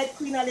to their bed,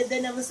 Queen Olive. They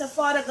never say,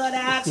 Father God, I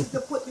ask you to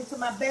put me to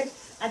my bed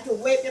and to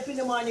wake me up in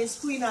the morning. It's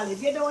Queen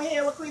Olive. You don't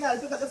hear what Queen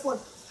Olive, pick up the phone.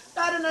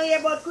 I don't know hear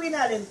about Queen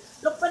Olive.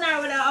 Look for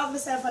her when I hug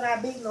myself and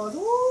her big nose.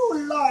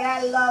 Ooh, Lord,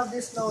 I love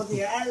this nose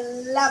here. I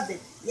love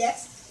it.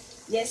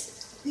 Yes,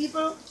 yes.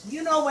 People,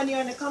 you know when you're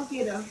on the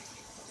computer,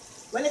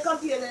 when the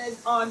computer is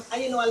on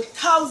and you know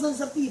thousands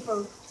of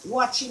people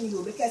watching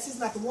you, because it's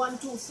not 1,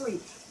 2, 3.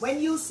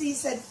 When you see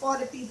said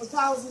 40 people,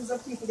 thousands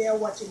of people, they are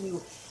watching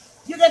you.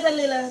 You get a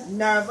little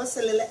nervous,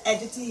 a little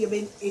edgy. You've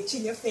been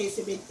itching your face,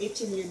 you've been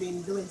itching, you've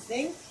been doing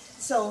things.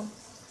 So,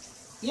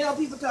 you know,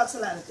 people talk a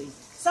lot of things.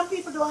 Some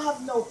people don't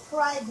have no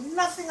pride,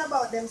 nothing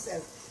about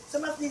themselves.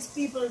 Some of these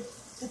people,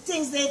 the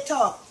things they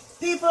talk,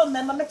 People,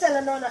 remember me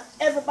telling you,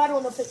 everybody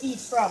want to eat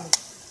from.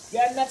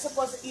 You're not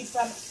supposed to eat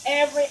from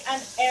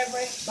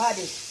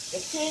everybody. The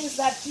things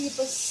that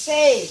people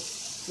say,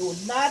 do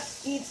not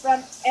eat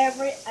from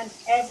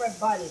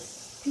everybody.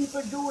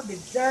 People do the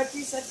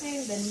dirtiest of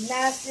things, the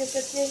nastiest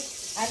of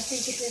things, and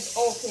think it is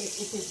okay.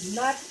 It is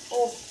not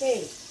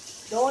okay.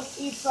 Don't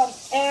eat from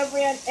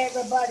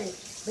everybody.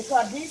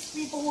 Because these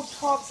people who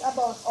talks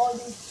about all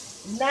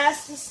this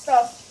nasty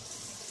stuff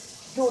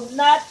do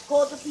not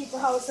go to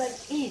people's house and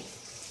eat.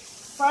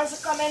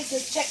 First comment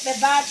is check the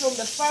bathroom.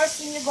 The first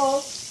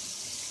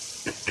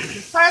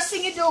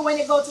thing you do when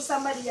you go to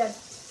somebody and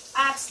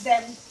ask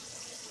them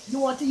you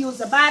want to use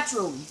the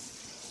bathroom.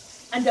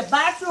 And the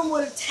bathroom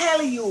will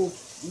tell you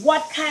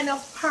what kind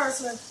of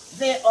person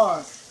they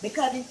are.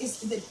 Because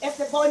if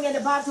the going in the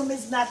bathroom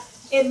is not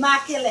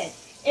immaculate.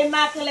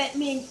 Immaculate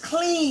means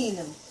clean.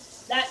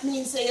 That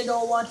means that you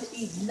don't want to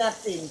eat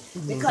nothing.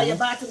 Because your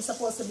bathroom is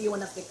supposed to be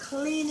one of the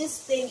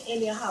cleanest things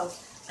in your house.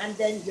 And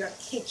then your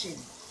kitchen.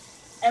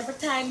 Every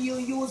time you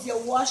use your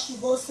wash, you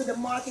go to the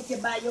market, you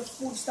buy your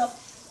food stuff.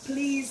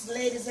 Please,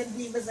 ladies and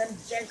divas and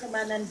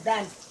gentlemen and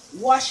Dan,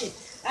 wash it.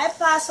 I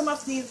pass some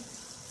of these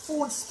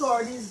food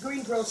store, these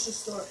green grocery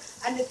store,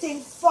 and the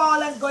thing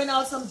fall and going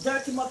out some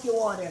dirty mucky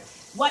water.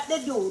 What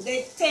they do,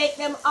 they take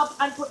them up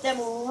and put them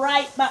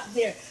right back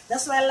there.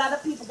 That's why a lot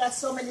of people got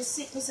so many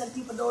sickness and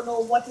people don't know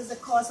what is the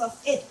cause of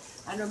it.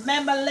 And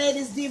remember,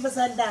 ladies, divas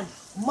and Dan,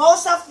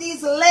 most of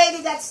these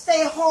ladies that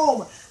stay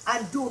home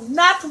and do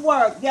not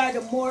work,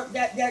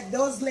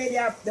 those ladies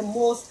are the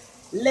most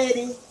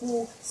lady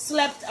who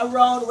slept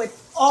around with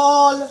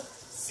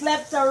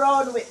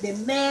the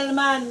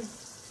mailman,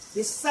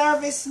 the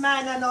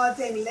serviceman and all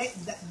things.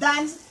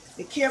 Dan,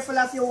 be careful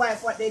of your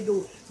wife, what they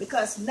do.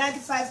 Because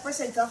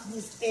 95% of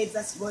these AIDS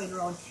that's going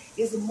around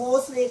is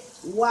mostly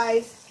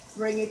wife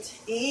bring it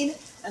in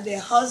and their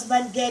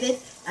husband get it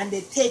and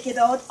they take it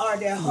out, or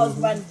their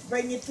husband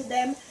bring it to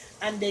them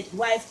and the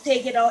wife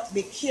take it out.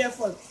 Be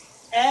careful.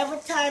 Every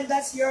time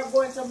that you're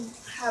going to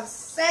have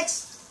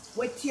sex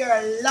with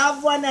your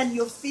loved one and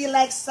you feel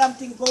like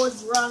something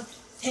goes wrong,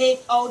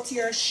 take out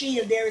your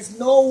shield. There is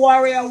no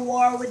warrior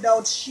war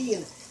without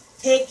shield.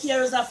 Take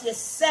care of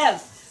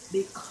yourself,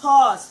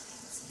 because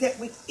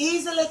we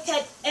easily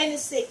get any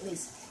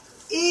sickness.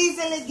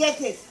 Easily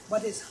get it,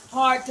 but it's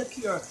hard to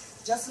cure.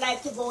 Just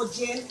like to go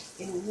jail,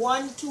 in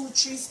 1, 2,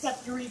 3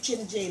 steps you reach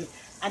in jail.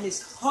 And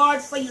it's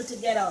hard for you to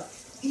get out.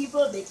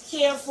 People, be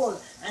careful.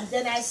 And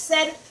then I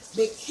said,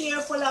 be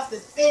careful of the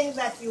things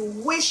that you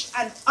wish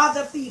on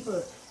other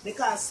people.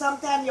 Because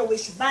sometimes you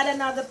wish bad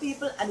on other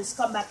people and it's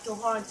come back to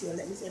haunt you.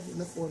 Let me save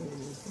my phone.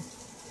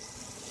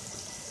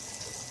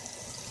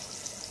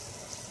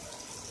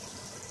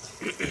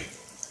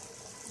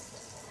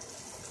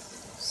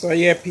 So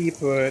yeah,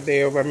 people,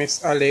 they over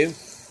Miss Olive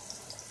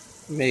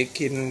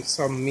making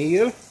some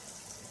meal.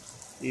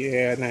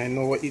 Yeah, and I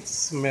know it's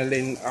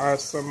smelling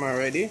awesome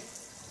already.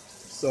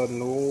 So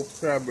no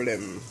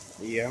problem.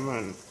 Yeah,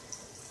 man.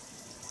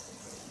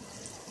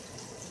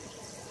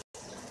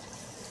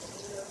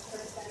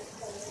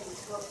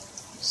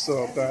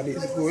 So God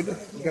is good.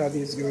 God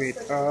is great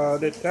all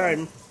the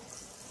time.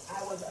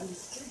 I was on the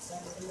streets, I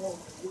didn't know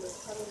you were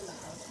coming in the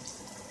house.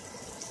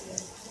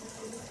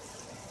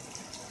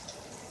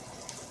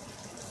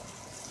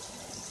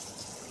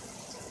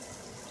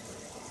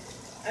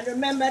 And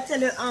remember, I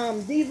tell you,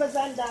 divas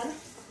and Dan,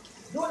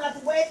 do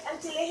not wait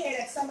until you hear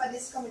that somebody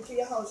is coming to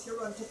your house. You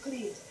run to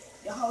clean.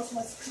 Your house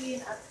must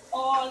clean at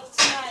all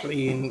times.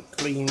 Clean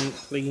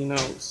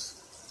house.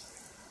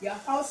 Your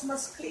house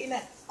must clean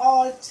at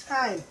all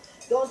times.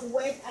 Don't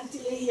wait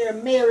until you hear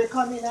Mary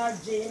coming or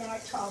Jane or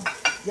Tom.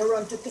 You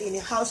run to clean.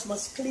 Your house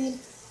must clean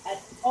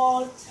at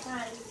all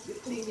times. You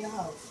clean your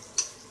house.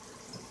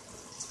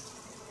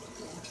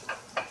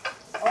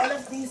 All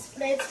of these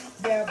plates,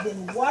 they have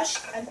been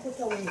washed and put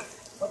away.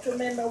 But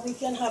remember, we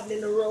can have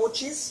little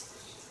roaches.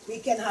 We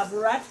can have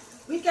rat.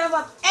 We can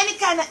have any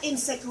kind of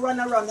insect run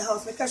around the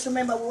house. Because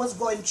remember, we was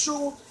going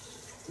through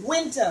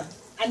winter.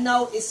 And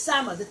now it's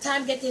summer. The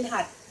time getting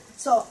hot.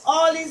 So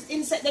all these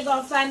insects, they're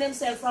going to find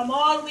themselves from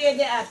all where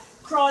they are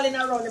crawling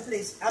around the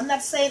place. I'm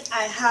not saying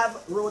I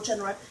have roach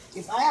and rat.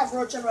 If I have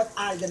roach and rat,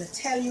 I'm going to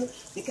tell you,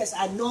 because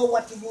I know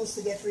what to use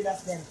to get rid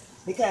of them.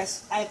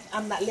 Because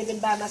I'm not living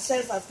by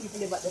myself. I have people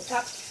live at the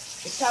top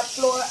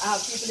floor. I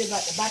have people live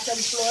at the bottom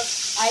floor.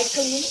 I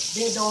clean.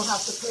 They don't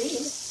have to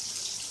clean.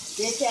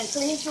 They can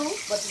clean too,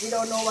 but we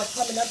don't know what's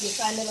coming up. You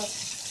find little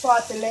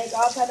 40 legs,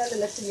 all kind of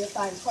little things you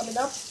find coming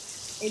up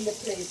in the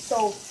place.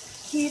 So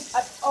keep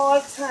at all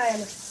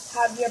times.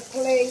 Have your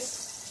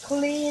place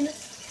clean.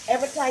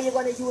 Every time you're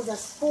going to use a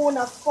spoon,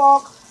 a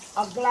fork,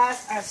 a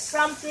glass, or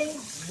something,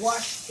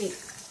 wash it.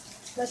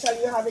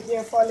 Especially you have it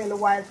there for a little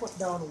while, put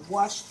down,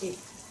 wash it.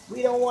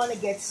 We don't want to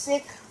get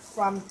sick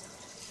from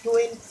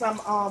doing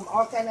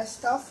all kind of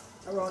stuff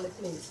around the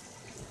place.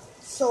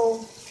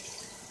 So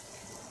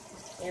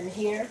I'm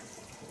here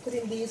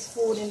putting these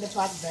food in the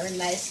pot very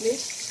nicely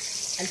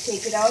and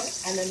take it out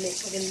and then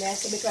put it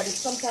nicely, because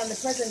sometimes the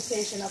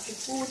presentation of the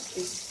food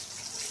is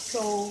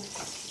so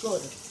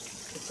good.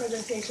 The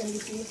presentation, you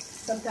see,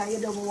 sometimes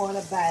you don't want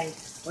to buy.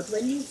 But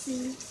when you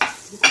see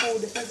the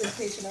food, the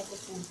presentation of the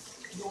food,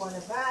 you want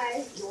to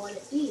buy, you want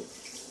to eat.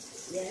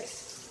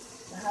 Yes.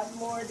 I have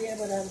more there,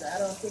 but I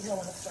don't think I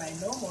want to fry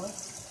no more.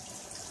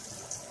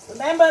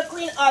 Remember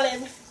Queen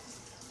Olive,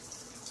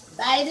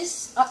 buy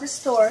this at the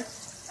store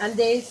and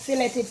they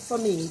fillet it for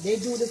me. They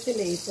do the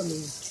fillet for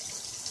me.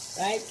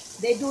 Right?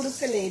 They do the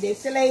fillet. They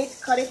fillet it,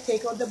 cut it,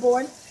 take out the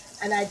bone,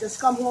 and I just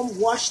come home,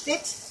 washed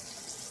it.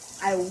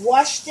 I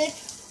washed it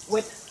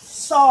with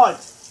salt,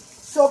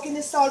 soaking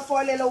the salt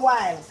for a little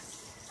while.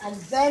 And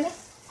then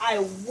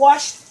I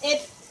washed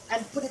it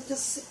and put it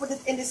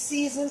in the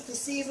season. To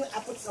season, I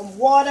put some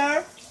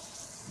water,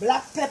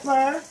 black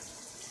pepper,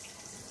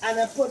 and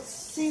I put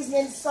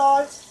seasoning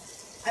salt,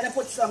 and I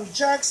put some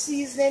jerk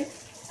seasoning,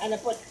 and I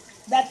put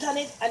that on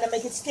it, and I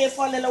make it stay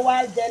for a little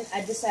while. Then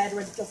I decide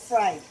ready to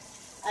fry.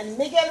 And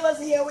Miguel was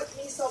here with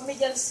me, so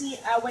Miguel see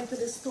I went to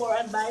the store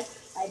and buy.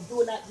 I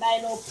do not buy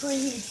no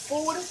preheat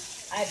food.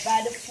 I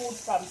buy the food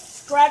from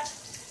scratch,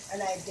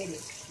 and I did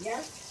it. Yeah.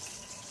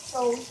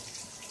 So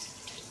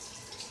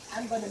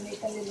I'm gonna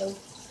make a little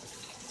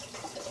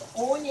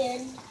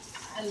onion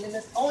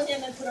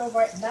and put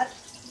over it. Not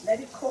let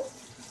it cook.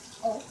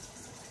 Oh,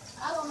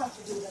 I don't have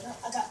to do that.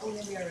 I got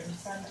onion there already,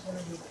 so I'm not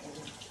gonna do the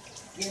onion.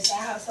 Yes, I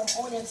have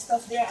some onion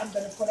stuff there. I'm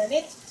gonna put on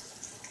it.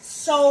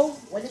 So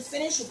when it's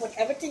finished, we put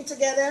everything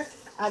together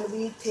and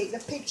we take the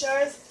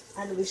pictures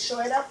and we show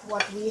it up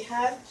what we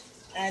have.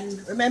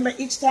 And remember,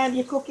 each time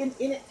you're cooking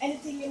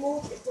anything you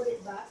move, you put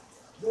it back.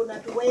 Do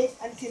not wait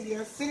until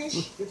you're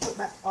finished. You put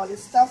back all your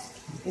stuff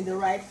in the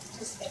right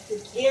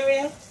respective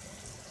area.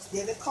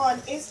 There the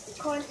corn is.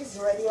 The corn is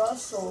ready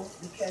also,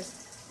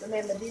 because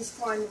remember, this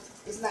corn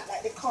is not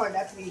like the corn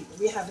that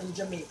we have in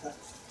Jamaica.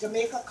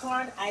 Jamaica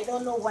corn, I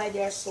don't know why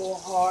they're so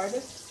hard.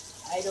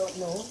 I don't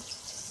know.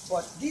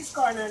 But these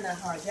corn are not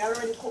hard. They're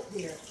already cooked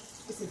there.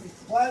 If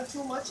it boils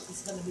too much,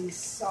 it's going to be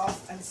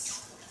soft and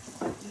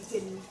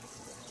eating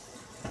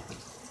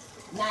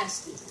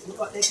nasty. Look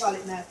what they call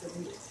it, nasty.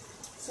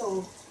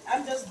 So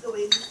I'm just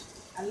doing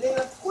a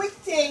little quick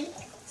thing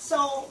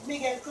so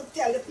Miguel could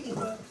tell the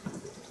people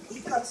he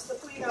comes to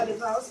Queen Olive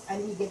House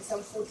and he gets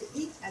some food to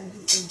eat and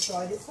he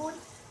enjoy the food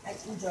and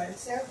enjoy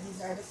himself.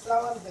 These are the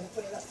flowers. I'm going to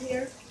put it up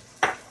here.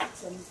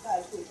 Some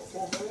tile paper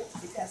over it,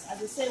 because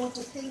as I say, we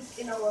put things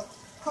in our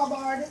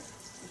cupboard.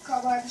 The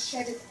cupboard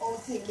shed its own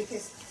thing,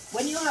 because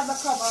when you have a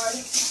cupboard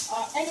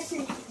or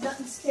anything,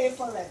 nothing stays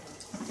forever.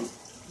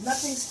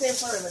 Nothing stays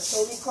forever,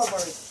 so we cover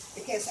it,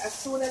 because as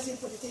soon as you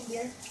put it in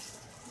there,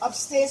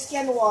 upstairs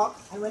can walk,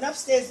 and when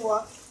upstairs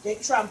walk, they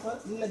trample,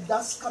 and the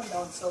dust come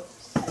down. So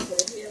I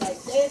put it here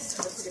like this,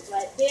 and I put it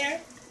right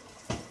there.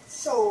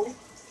 So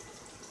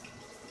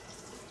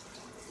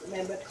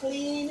remember,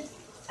 clean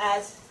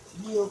as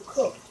you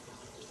cook.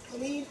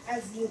 Clean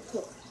as you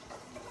cook.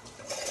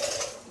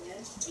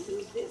 Yes,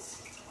 use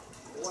this.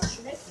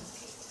 Washing it.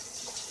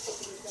 Put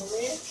it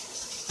away.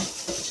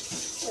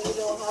 So you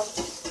don't have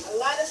a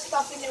lot of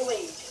stuff in the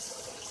way.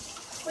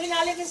 Queen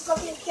Olive is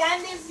cooking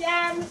candies,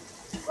 yam,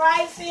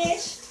 fried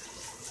fish,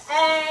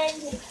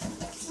 and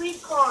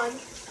sweet corn.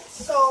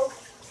 So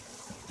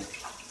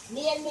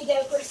me and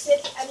Miguel could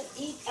sit and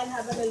eat and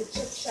have a little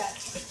chit chat.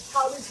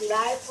 How is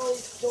life, how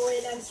is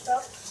doing and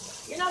stuff.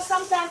 You know,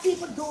 sometimes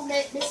people do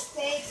make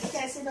mistakes,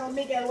 because, you know,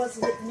 Miguel was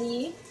with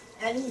me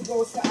and he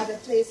goes to other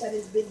places and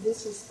he's been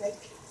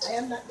disrespected. I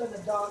am not going to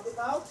dog him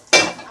out.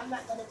 I'm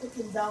not going to put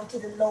him down to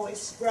the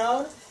lowest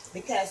ground,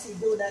 because he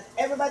do that.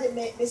 Everybody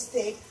make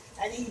mistake,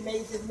 and he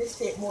made his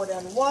mistake more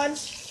than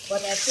once,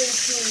 but I think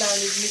he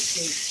learned his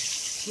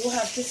mistake. You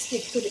have to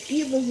stick to the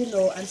evil you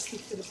know and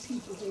stick to the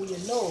people who you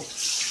know.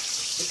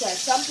 Because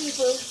some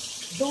people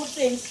do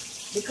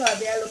things because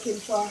they are looking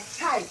for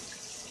hype.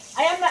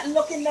 I am not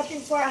looking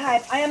nothing for a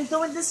hype. I am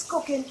doing this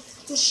cooking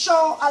to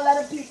show a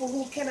lot of people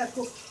who cannot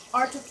cook,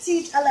 or to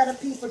teach a lot of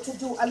people to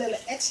do a little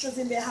extras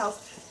in their house.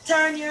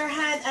 Turn your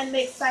hand and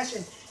make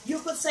fashion. You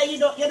could say you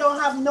don't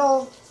have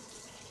no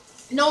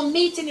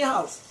meat in your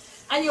house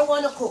and you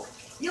want to cook.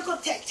 You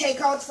could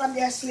take out from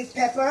your sweet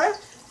pepper,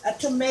 a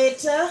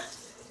tomato,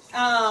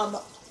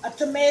 a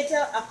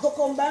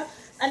cucumber,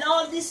 and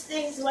all these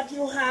things what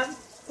you have.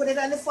 Put it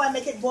on the fire,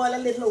 make it boil a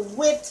little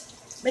with.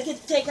 Make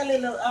it take a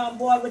little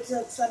boil with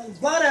some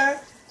butter,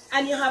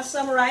 and you have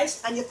some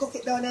rice, and you cook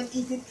it down and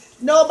eat it.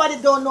 Nobody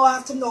don't know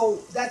how to know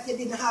that you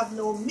didn't have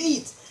no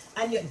meat,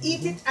 and you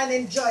eat it and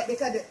enjoy it,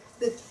 because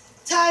the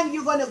time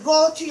you're going to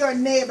go to your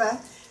neighbor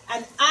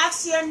and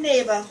ask your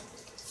neighbor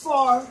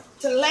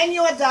to lend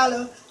you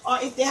 $1, or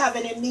if they have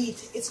any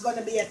meat, it's going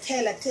to be a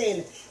tale.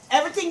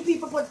 Everything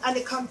people put on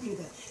the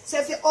computer. So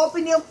if you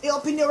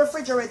open your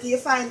refrigerator, you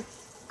find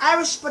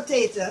Irish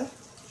potato,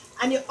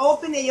 and you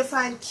open it, you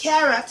find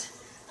carrot,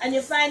 and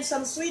you find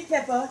some sweet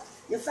pepper,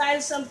 you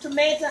find some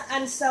tomato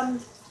and some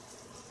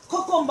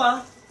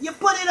cucumber. You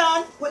put it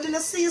on, put a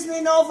little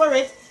seasoning over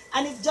it,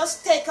 and it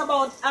just take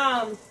about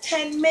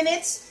 10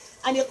 minutes,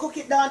 and you cook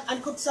it down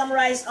and cook some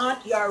rice on.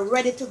 You are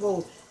ready to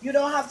go. You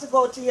don't have to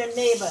go to your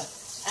neighbor.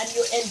 and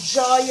you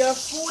enjoy your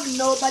food.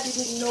 Nobody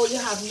didn't know you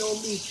have no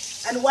meat.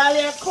 And while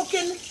you're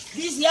cooking,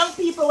 these young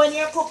people, when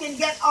you're cooking,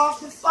 get off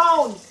the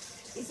phone.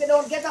 If you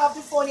don't get off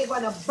the phone, you're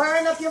going to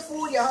burn up your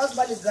food. Your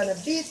husband is going to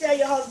beat you.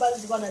 Your husband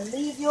is going to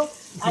leave you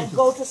and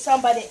go to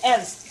somebody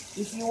else.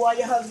 If you want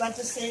your husband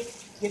to say,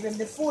 give him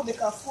the food,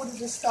 because food is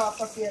the start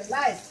of your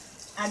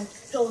life. And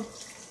so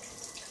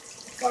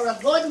for a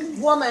good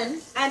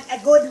woman and a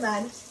good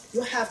man,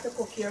 you have to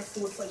cook your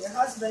food for your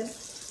husband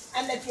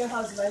and let your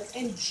husband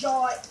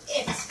enjoy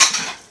it.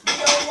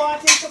 You don't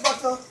want him to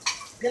go to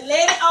the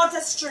lady out the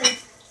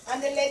street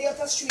and the lady out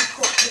the street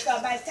cook,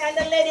 because by the time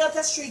the lady out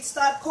the street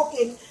start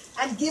cooking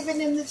and giving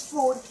him this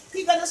food,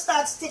 he's going to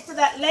start stick to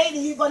that lady.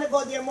 He's going to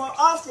go there more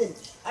often.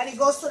 And he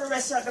goes to the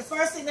restaurant. The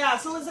first thing they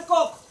ask, who is the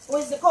cook? Who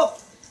is the cook?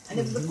 And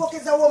if the cook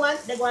is a woman,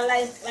 they're going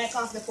to like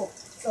off the cook.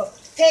 So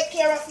take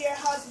care of your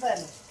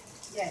husband.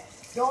 Yeah.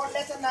 Don't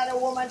let another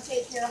woman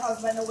take your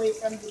husband away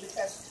from you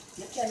because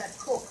you cannot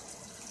cook.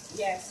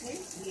 Yeah, see?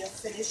 We are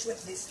finished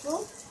with this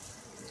food.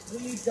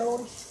 We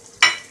don't...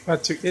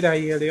 Patrick, did I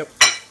hear you?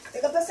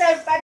 Pick up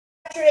yourself,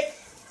 Patrick.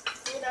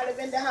 You know, live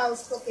in the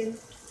house cooking.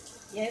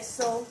 Yes,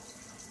 so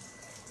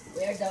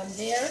we're done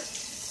there.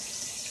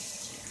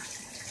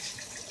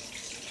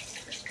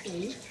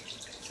 Okay.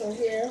 So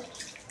here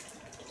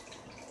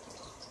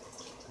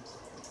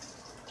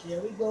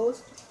we go.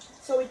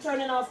 So we're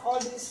turning off all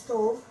these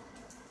stove.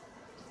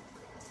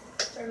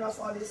 Turn off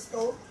all this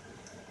stove.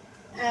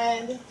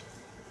 And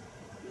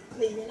we're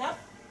cleaning up.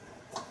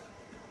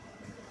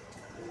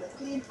 We'll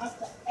clean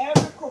after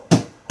every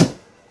cooking.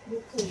 We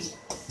clean.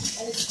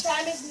 And the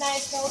time is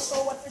nice now,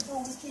 so what we do,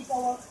 we keep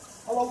our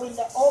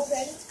window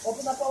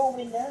open up our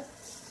window.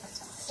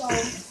 So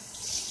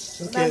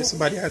okay,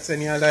 somebody has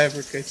any live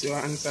requests, you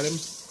want to answer them?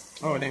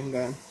 Oh, them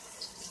gone.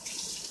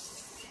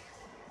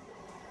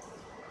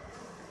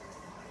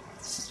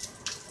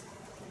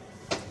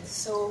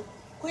 So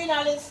Queen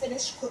Olive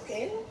finished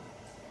cooking.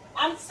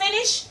 I'm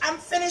finished.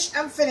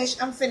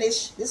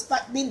 This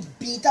pot been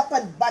beat up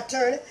and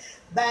buttered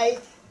by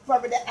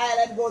probably the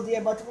island go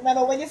there. But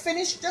remember, when you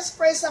finish, just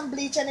spray some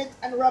bleach on it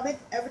and rub it.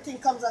 Everything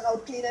comes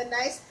out clean and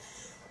nice.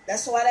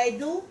 That's what I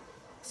do.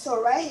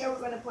 So right here,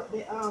 we're gonna put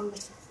the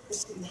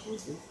this thing.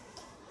 Who's this?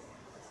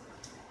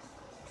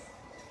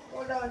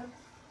 Hold on.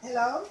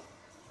 Hello.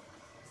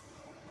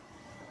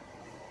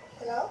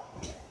 Hello.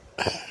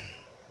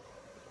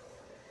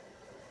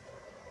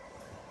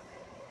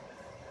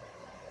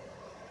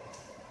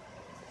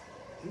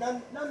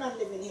 No, not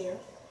living here.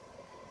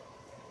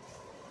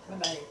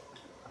 Bye-bye.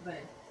 Bye.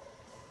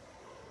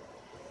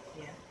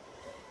 Yeah.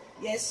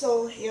 Yes,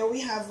 so here we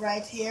have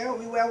right here.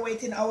 We were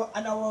waiting on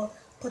our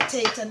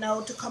potato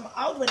now to come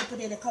out. When the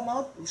potato come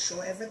out, we show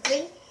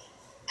everything.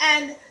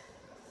 And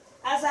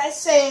as I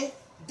say,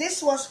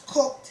 this was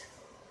cooked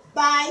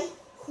by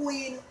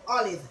Queen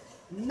Olive.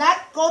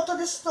 Not go to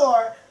the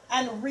store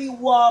and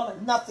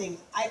rewarm nothing.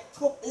 I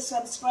cooked this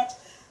from scratch.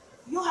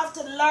 You have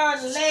to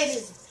learn,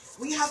 ladies.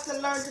 We have to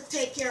learn to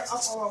take care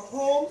of our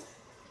home,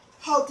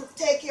 how to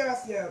take care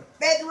of your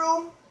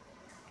bedroom,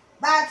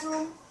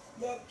 bathroom,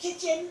 your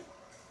kitchen,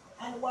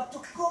 and what to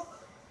cook.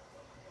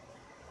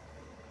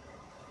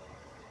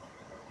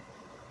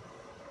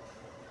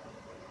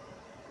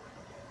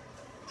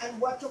 And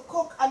what to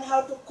cook and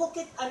how to cook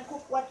it and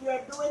cook what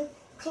you're doing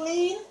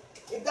clean.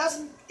 It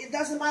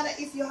doesn't matter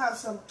if you have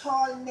some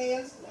tall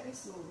nails. Let me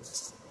see.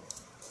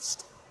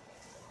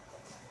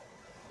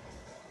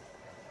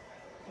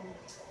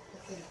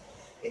 Okay.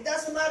 It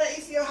doesn't matter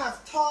if you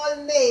have tall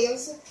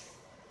nails.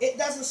 It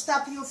doesn't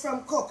stop you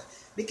from cook.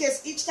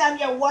 Because each time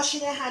you're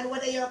washing your hand,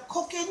 whether you're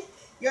cooking,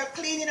 you're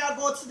cleaning or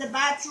go to the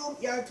bathroom,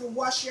 you have to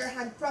wash your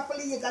hand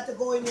properly. You got to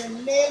go in your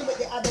nail with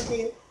the other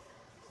nail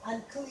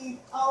and clean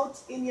out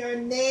in your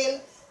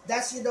nail.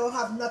 That's you don't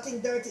have nothing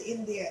dirty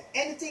in there.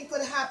 Anything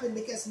could happen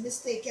because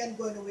mistake can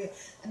go anywhere.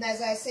 And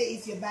as I say,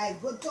 if you buy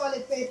good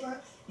toilet paper,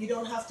 you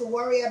don't have to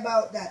worry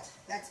about that.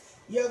 That's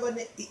you're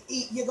gonna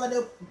eat, you're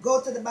gonna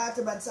go to the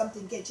bathroom and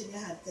something catch in your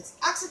hand. Because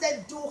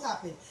accidents do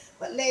happen.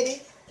 But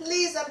lady,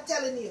 please, I'm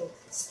telling you,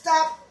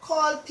 stop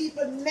calling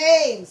people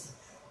names.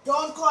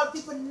 Don't call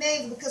people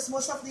names because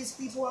most of these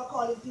people are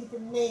calling people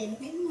names.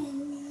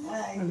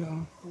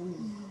 Hello.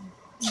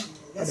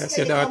 That's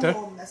your daughter?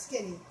 That's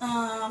Kenny.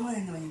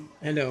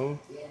 Hello.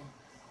 Yeah.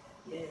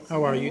 Yes.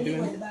 How are you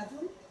doing? In the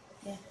bathroom?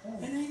 Yeah.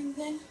 Your name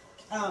then?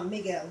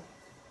 Miguel.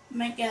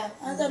 Miguel.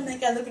 I thought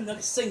Miguel looked like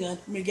a singer.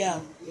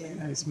 Miguel. Yeah.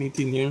 Nice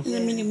meeting you.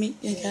 Let me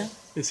meet Miguel.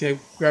 Is your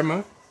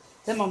grandma?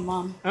 That's my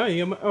mom.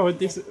 Oh,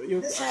 this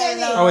you. This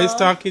Kenny. I was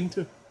talking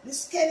to.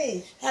 This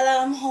Kenny.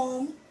 Hello, I'm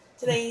home.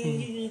 Today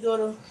you go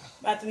to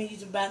bathroom, use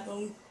the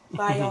bathroom.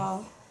 Bye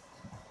y'all.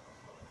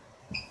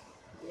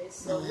 Yes,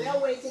 so we are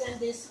waiting on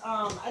this.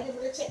 I didn't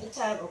really check the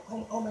time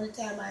or how many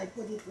time I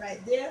put it right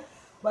there.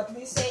 But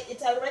we say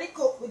it's already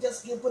cooked. We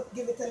just give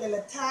it a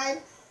little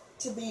time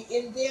to be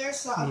in there.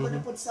 So I'm gonna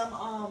put some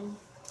of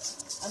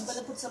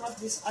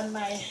this on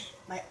my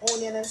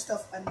onion and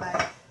stuff and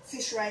my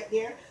fish right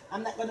there.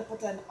 I'm not gonna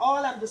put on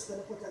all. I'm just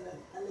gonna put on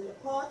a little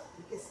pot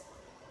because.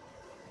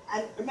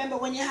 And remember,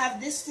 when you have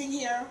this thing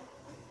here,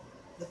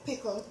 the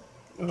pickle.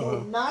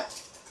 Do not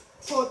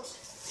put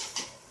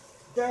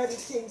dirty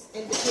things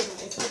in the pickle.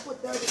 If you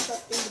put dirty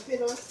stuff in the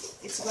pickle,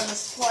 it's gonna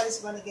spoil, it's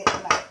gonna get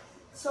black.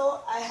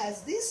 So I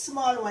has this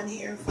small one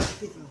here for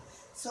the pickle.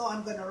 So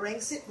I'm gonna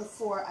rinse it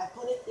before I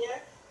put it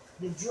there.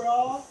 The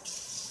drawer,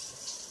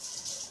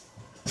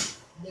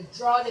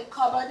 the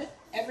cupboard,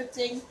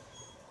 everything.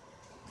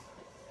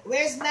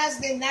 Where's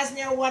Naznir?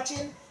 Naznir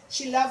watching.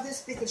 She loves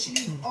this pickle. She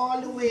came all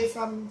the way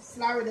from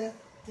Florida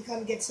to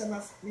come get some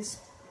of Miss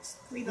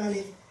Queen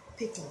Olive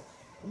pickle.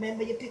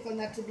 Remember your pickle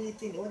not to be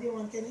thin. What do you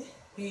want, Kenny?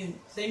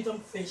 Same some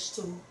fish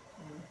too.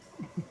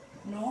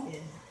 No? Yeah.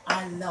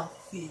 I love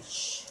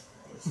fish.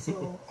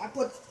 So I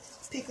put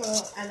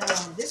pickle, and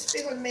this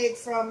pickle made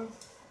from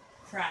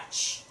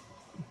Crotch.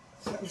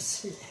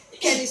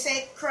 Kenny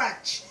say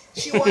crutch.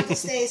 She wants to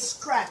say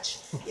scratch.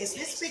 Yes,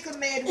 this pickle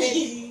made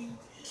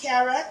with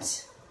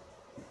carrot,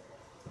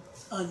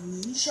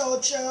 Onion.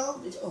 chocho,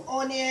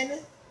 onion,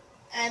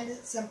 and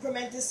some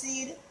pimento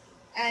seed.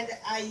 And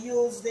I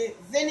use the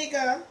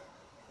vinegar.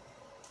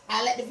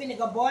 I let the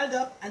vinegar boil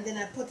up, and then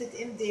I put it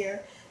in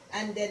there,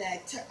 and then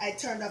I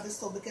turned off the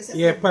stove because if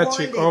Yeah, we boiled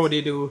Patrick, it, how would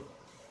you do?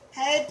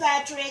 hey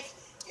Patrick,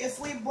 if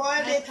we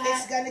boil it, Pat.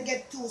 it's gonna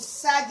get too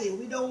saggy.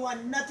 We don't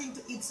want nothing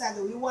to eat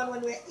saggy. We want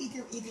when we're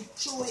eating, eat it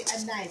chewy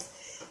and nice.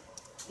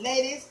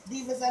 Ladies,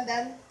 divas and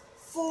done,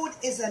 food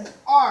is an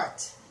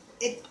art.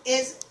 It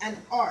is an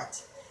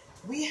art.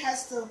 We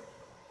have to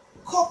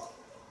cook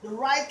the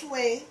right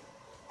way,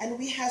 and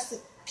we have to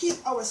keep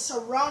our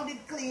surrounding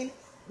clean.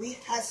 We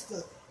have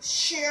to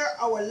share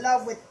our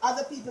love with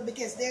other people,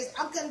 because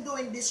I'm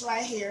doing this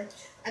right here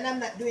and I'm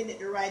not doing it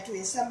the right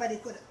way. Somebody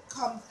could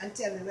come and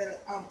tell me, well,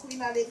 Queen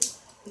Olive,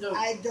 No.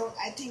 I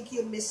think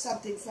you missed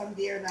something from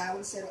there. And I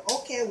will say,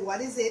 okay,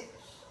 what is it?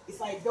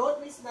 If I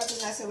don't miss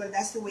nothing, I say, well,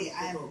 that's the way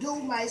I do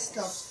my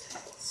stuff.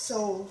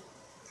 So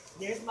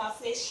there's my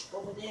fish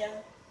over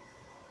there.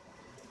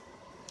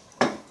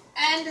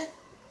 And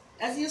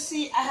as you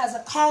see, I has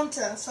a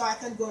counter, so I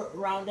can go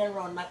round and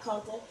round my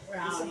counter.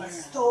 There's my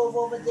stove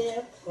over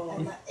there,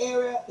 and my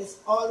area is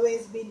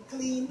always been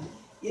clean.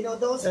 You know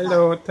those.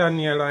 Hello,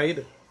 Tanya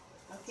Lloyd.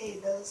 Okay,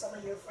 those are some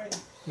of your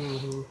friends.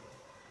 Mm-hmm.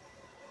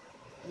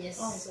 Yes.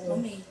 Oh, So.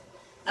 mommy.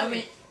 I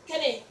mean,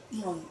 Kenny,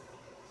 Mom,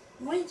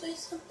 why you say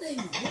something? you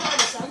know the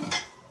son.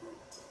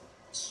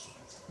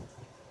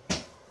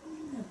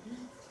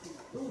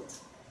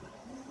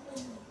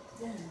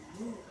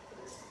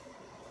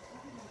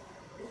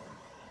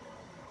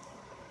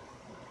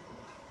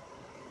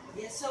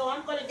 Yeah, so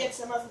I'm gonna get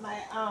some of my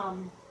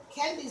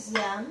Candy's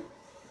yam,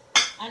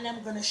 and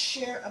I'm gonna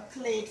share a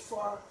plate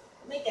for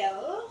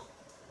Miguel.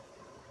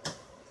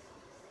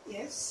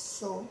 Yes,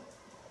 so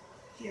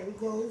here we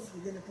go.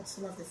 We're gonna put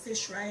some of the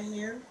fish right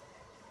here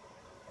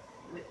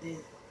with the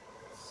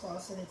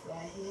sauce in it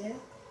right here.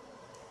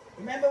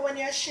 Remember, when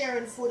you're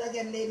sharing food,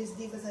 again, ladies,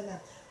 divas, and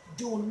that,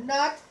 do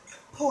not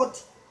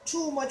put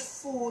too much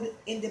food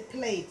in the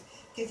plate.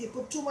 Okay, if you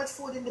put too much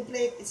food in the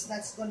plate, it's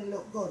not going to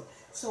look good.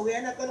 So we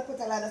are not going to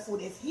put a lot of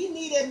food. If he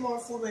needed more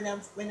food when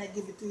I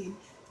give it to him,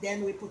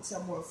 then we put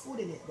some more food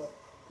in it. But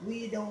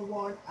we don't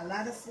want a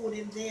lot of food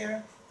in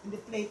there in the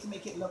plate to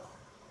make it look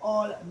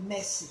all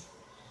messy.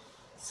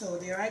 So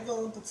there I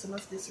go. Put some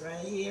of this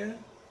right here.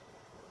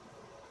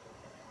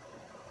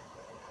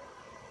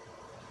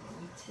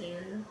 Right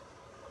here.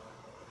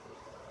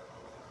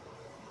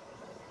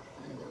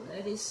 And the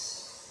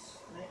lettuce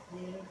right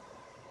there.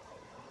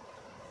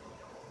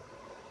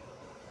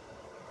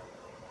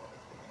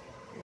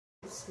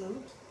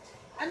 Good.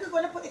 And we're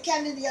going to put the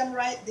candied yam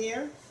right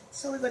there.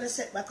 So we're going to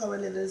set back our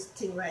little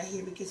thing right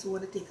here, because we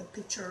want to take a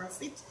picture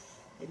of it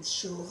and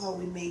show how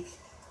we make.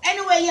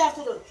 Anyway, you have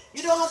to do it.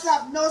 You don't have to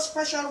have no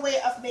special way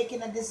of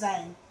making a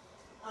design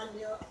on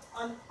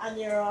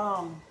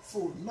your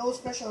food. No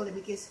special way,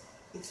 because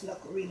it's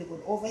look really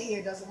good. Over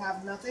here doesn't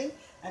have nothing,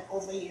 and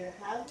over here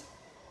have.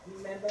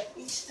 Remember,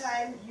 each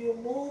time you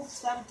move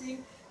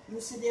something,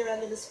 you see there a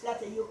little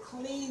splatter, you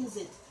cleanse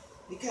it,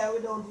 because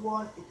we don't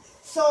want it.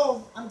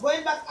 So I'm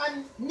going back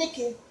on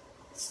Nikki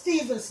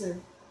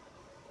Stevenson.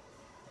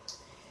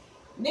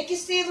 Nikki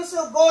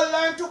Stevenson, go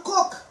learn to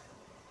cook.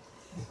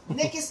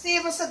 Nikki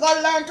Stevenson,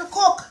 go learn to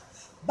cook.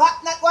 But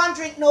not going to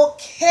drink no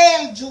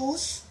kale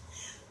juice.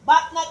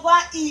 But not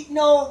going to eat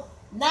no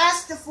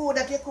nasty food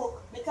that you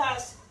cook,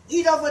 because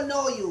he doesn't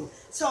know you.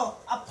 So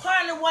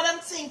apparently what I'm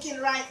thinking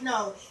right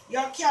now,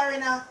 you're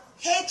carrying a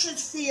hatred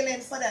feeling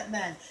for that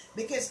man,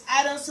 because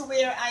I don't see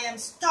where I am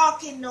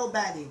stalking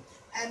nobody.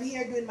 I'm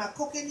here doing my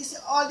cooking. You see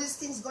all these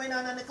things going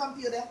on the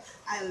computer.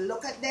 I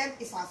look at them.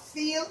 If I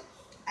feel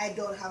I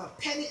don't have a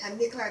penny and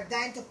nickel or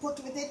dime to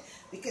put with it,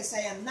 because I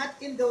am not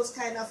in those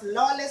kind of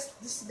lawless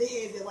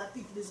behavior what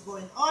people is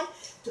going on.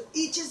 To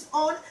each his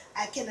own.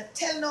 I cannot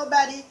tell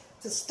nobody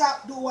to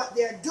stop do what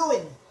they're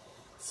doing.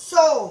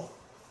 So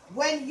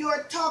when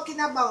you're talking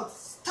about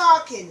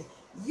stalking,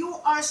 you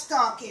are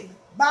stalking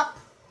Bap,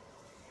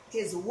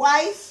 his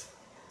wife,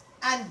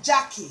 and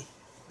Jackie.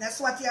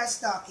 That's what you are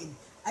stalking.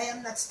 I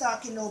am not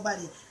stalking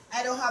nobody.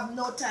 I don't have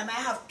no time. I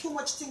have too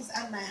much things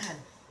on my hand.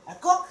 I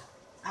cook,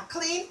 I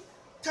clean,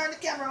 Turn the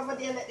camera over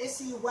there, let them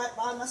see what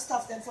all my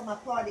stuff then for my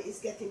party is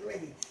getting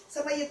ready.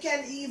 Some of you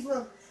can't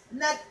even,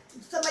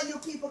 some of you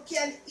people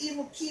can't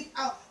even keep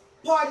a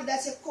party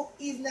that you cook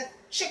even a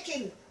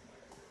chicken,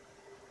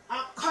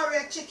 a curry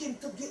chicken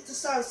to get to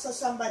serve to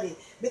somebody.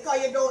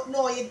 Because you don't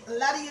know, a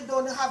lot of you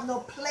don't have no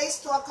place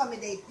to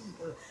accommodate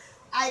people.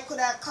 I could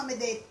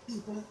accommodate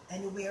people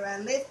anywhere I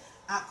live.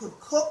 I could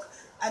cook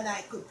and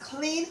I could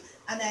clean,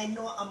 and I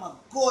know I'm a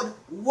good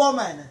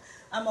woman.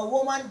 I'm a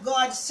woman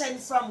God sent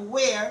from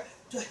where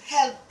to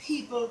help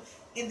people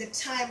in the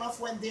time of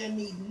when they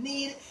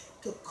need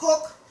to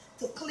cook,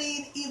 to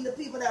clean. Even the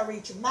people that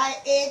reach my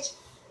age,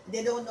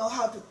 they don't know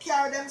how to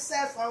carry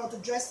themselves or how to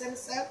dress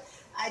themselves.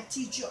 I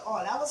teach you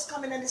all. I was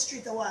coming in the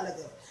street a while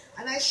ago,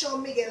 and I showed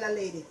Miguel a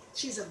lady.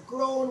 She's a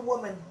grown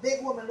woman,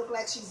 big woman, look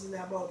like she's in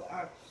about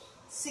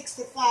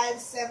 65,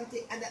 70,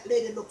 and that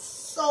lady looks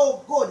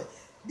so good.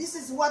 This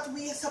is what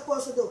we are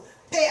supposed to do.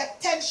 Pay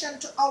attention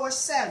to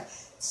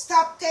ourselves.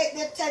 Stop taking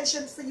the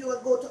attention for you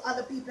and go to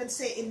other people and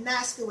say in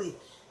nasty way.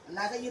 A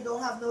lot of you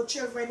don't have no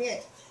children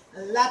yet.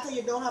 A lot of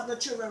you don't have no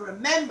children.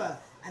 Remember,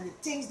 and the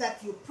things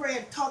that you pray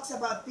and talks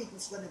about people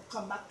is going to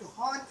come back to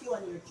haunt you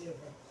and your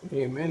children.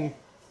 Amen.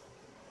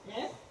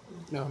 Yeah?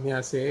 No, me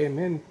I say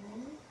amen.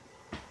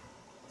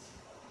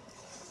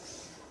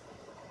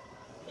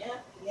 Yeah.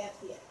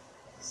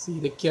 See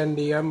the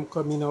candy yam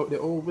coming out the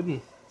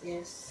oven.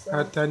 Yes.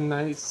 Hot and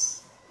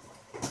nice.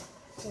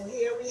 So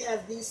here we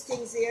have these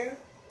things here.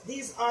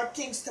 These are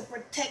things to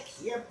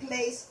protect your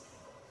place.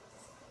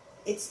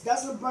 It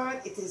doesn't burn.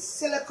 It is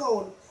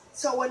silicone.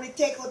 So when we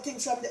take out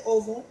things from the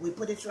oven, we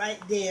put it right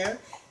there,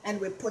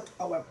 and we put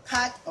our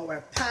pot,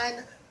 our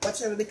pan,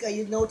 whatever. Because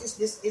you notice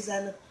this is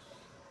a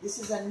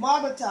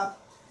marble top,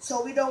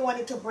 so we don't want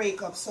it to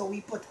break up. So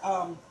we put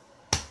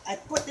I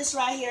put this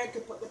right here to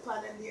put the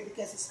pan in there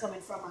because it's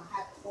coming from a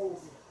hot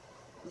oven.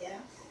 Yeah.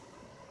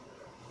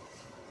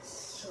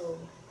 So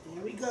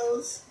here we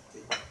goes.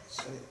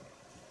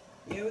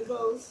 Here it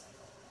goes.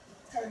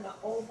 Turn my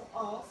oven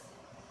off.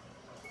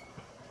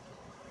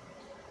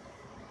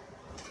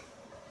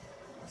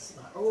 So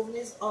my oven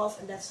is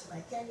off, and that's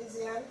my candies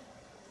in. And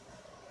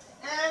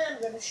I'm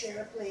going to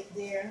share a plate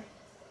there.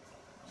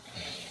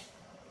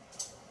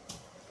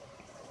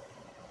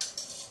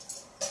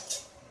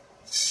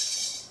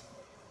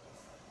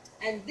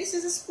 And this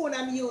is a spoon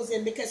I'm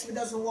using because we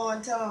doesn't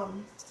want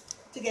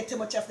to get too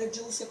much of the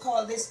juice. You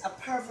call this a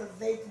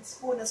perforated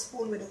spoon, a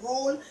spoon with a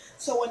hole.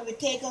 So when we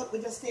take out, we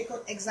just take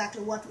out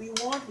exactly what we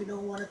want. We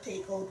don't want to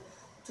take out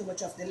too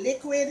much of the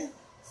liquid.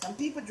 Some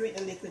people drink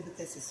the liquid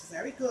because it's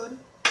very good.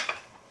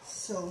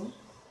 So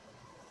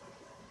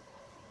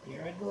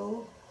here I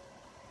go.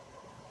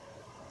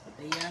 Put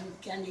the yam,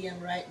 candy yam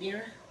right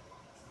there.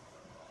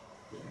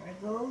 There I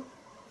go.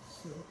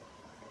 So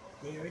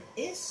there it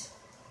is.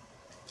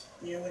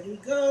 There we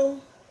go.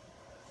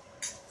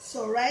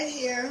 So right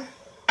here,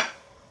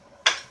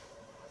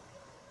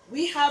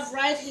 we have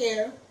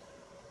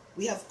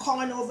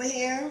corn over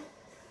here,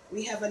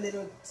 we have a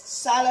little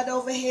salad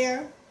over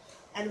here,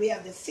 and we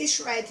have the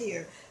fish right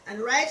here. And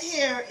right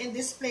here in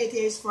this plate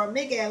here is for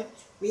Miguel.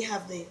 We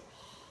have the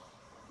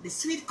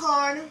sweet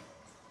corn,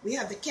 we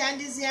have the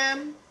candies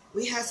yam,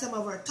 we have some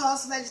of our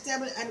tossed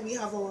vegetable, and we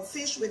have our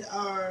fish with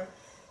our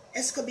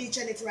escabeche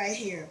in it right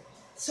here.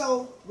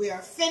 So we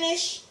are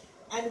finished.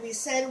 And we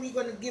said we're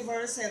going to give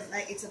ourselves,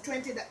 like it's a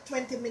 20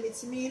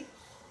 minutes meal.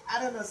 I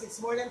don't know if it's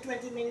more than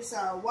 20 minutes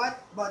or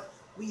what, but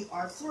we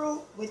are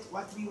through with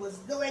what we was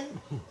doing.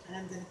 And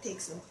I'm going to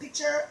take some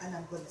picture and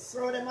I'm going to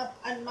throw them up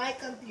on my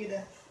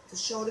computer to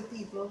show the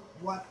people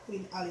what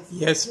Queen Olive is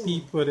Yes, doing.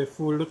 people, the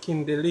food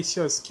looking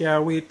delicious.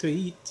 Can't wait to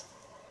eat.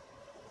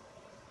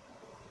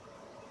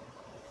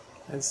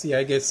 And see,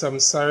 I get some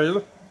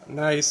sorrel.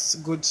 Nice,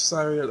 good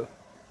sorrel.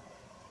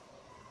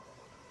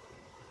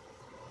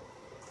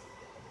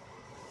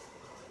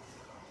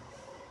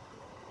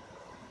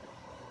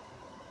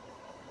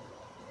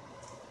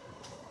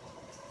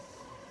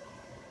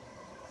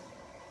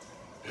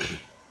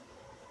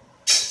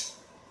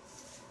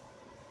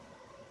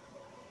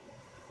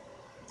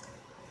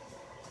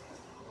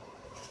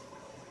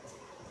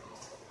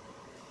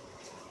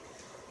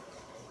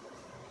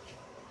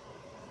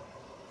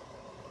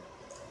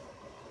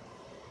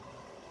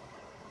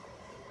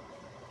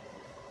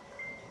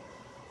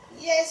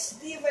 Yes,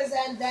 Divas,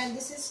 and then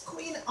this is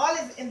Queen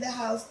Olive in the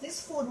house.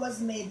 This food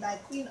was made by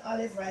Queen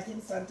Olive right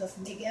in front of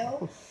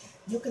Miguel.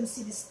 You can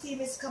see the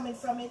steam is coming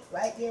from it.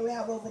 Right there we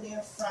have over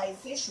there fried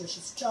fish, which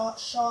is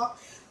shark.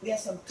 We have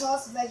some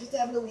tossed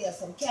vegetable, we have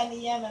some candy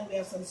yam, and we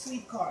have some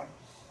sweet corn.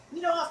 We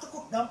don't have to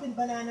cook dumpling,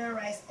 banana, and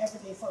rice every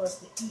day for us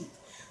to eat.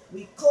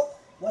 We cook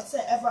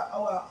whatsoever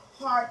our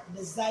heart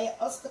desire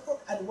us to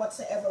cook, and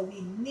whatsoever we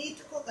need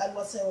to cook, and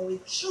whatsoever we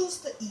choose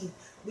to eat,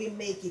 we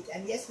make it.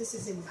 And yes, this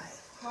is in my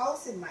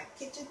house, in my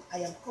kitchen. I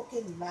am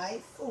cooking my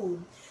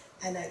food,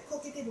 and I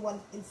cook it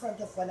in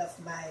front of one of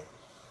my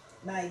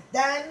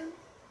Dan,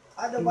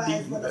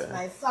 otherwise one of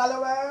my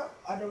follower,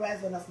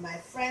 otherwise one of my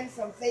friends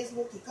from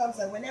Facebook. He comes,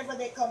 and whenever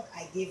they come,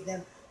 I give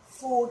them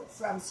food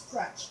from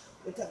scratch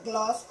with a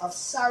glass of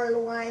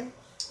sorrel wine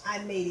I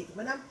made it.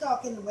 When I'm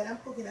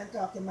cooking, I'm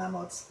talking my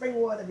mouth spring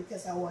water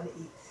because I want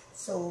to eat.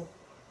 So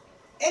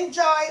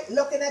enjoy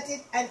looking at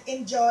it and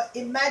enjoy.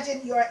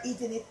 Imagine you are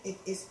eating it. It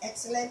is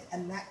excellent,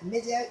 and that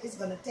Miguel is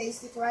going to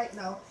taste it right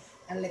now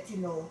and let you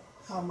know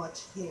how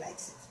much he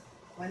likes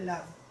it. One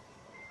love.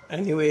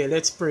 Anyway,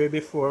 let's pray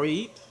before we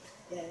eat.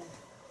 Yeah.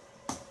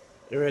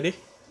 You ready?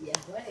 Yeah,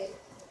 go ahead.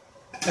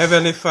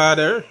 Heavenly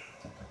Father,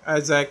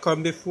 as I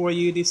come before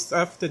you this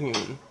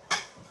afternoon,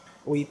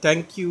 we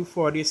thank you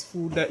for this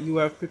food that you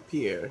have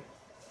prepared.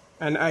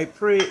 And I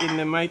pray in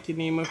the mighty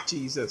name of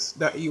Jesus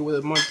that you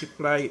will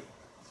multiply it.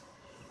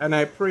 And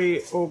I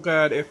pray, oh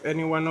God, if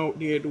anyone out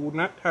there do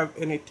not have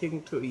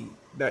anything to eat,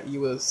 that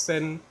you will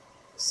send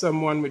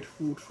someone with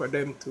food for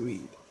them to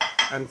eat.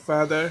 And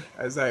Father,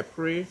 as I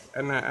pray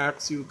and I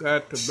ask you,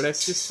 God, to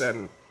bless this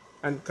son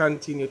and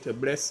continue to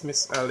bless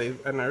Miss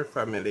Olive and her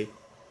family.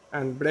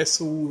 And bless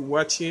who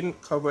watching,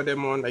 cover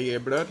them under your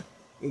blood.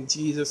 In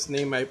Jesus'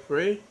 name I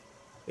pray.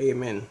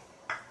 Amen.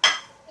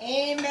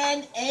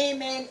 Amen,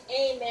 amen,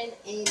 amen,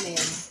 amen.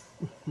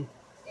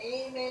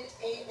 Amen,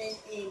 amen,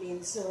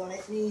 amen. So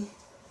let me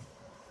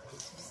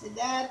see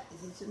that.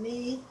 Is it to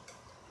me?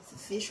 It's a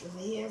fish over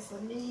here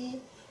for me.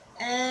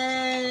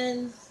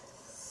 And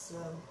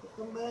some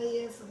cucumber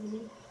here for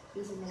me.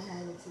 Using my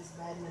hand, it is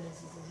bad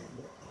manners using hand.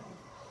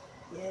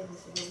 Yeah,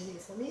 this is over here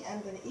for me.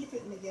 I'm going to eat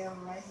with Miguel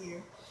right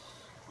here.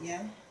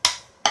 Yeah.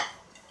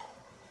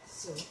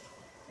 So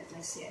let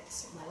me see it.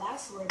 So my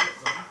last word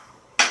is done.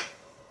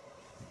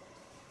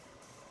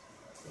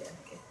 Yeah,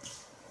 okay.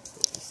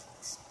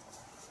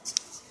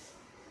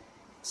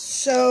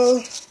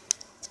 So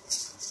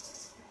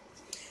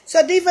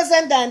Divas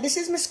and Dan, this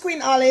is Miss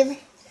Queen Olive.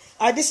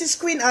 This is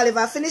Queen Olive.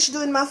 I finished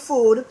doing my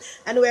food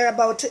and we're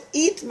about to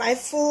eat my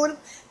food.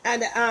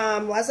 And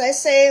as I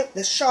say,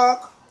 the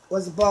shark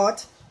was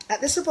bought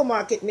at the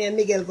supermarket. Me and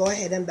Miguel go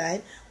ahead and buy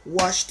it.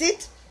 Washed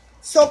it.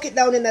 Soak it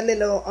down in a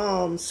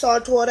little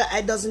salt water.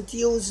 I doesn't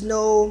use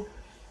no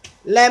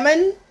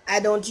lemon.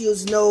 I don't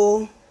use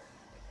no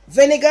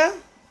vinegar.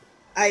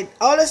 I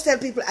always tell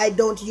people I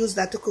don't use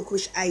that to cook,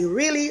 which I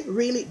really,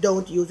 really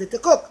don't use it to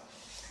cook.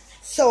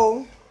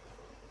 So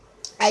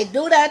I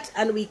do that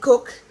and we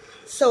cook.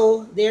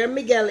 So there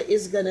Miguel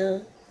is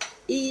gonna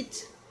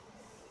eat.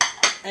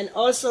 And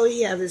also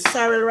he has his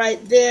sorrel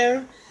right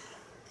there.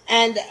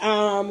 And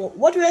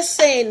what we're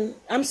saying,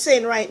 I'm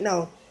saying right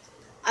now,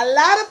 a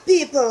lot of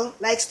people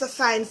likes to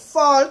find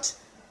fault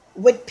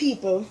with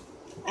people.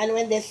 And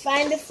when they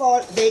find the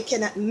fault, they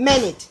cannot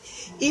mend it.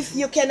 If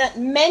you cannot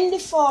mend the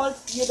fault,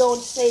 you don't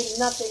say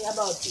nothing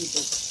about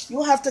people.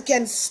 You have to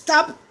can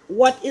stop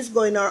what is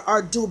going on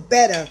or do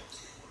better.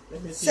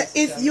 So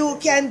if you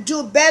can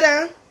do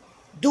better,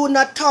 do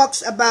not talk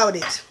about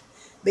it.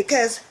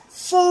 Because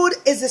food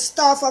is the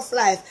stuff of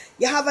life.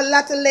 You have a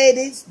lot of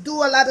ladies do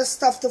a lot of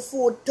stuff to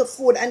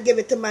food and give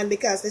it to man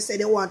because they say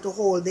they want to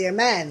hold their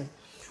man.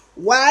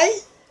 Why?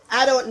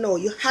 I don't know.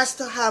 You have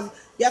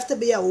to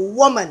be a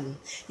woman.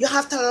 You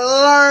have to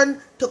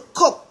learn to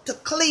cook, to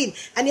clean,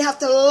 and you have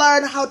to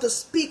learn how to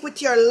speak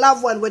with your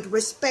loved one with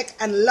respect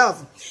and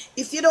love.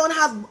 If you don't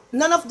have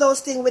none of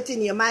those things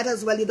within you, might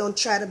as well you don't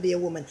try to be a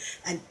woman.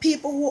 And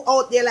people who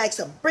out there like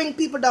to bring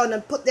people down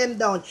and put them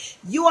down,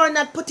 you are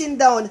not putting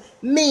down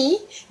me.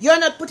 You're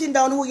not putting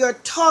down who you're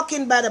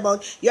talking bad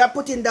about. You're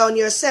putting down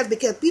yourself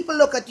because people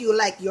look at you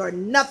like you're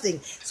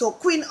nothing. So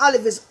Queen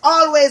Olive is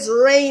always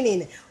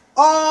reigning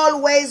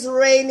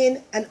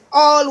and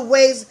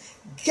always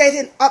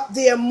getting up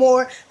there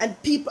more, and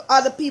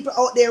other people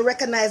out there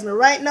recognize me.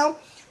 Right now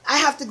I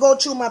have to go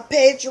through my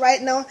page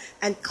right now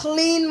and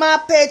clean my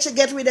page to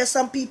get rid of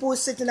some people who are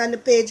sitting on the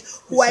page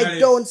who I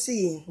don't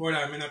see. Hold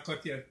on, I'm gonna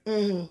cut you.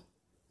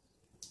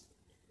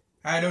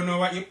 I don't know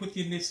what you put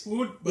in this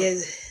food, but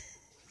yes.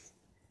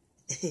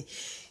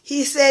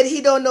 He said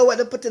he don't know what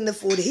to put in the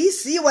food. He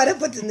see what I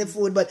put in the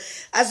food, but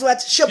as what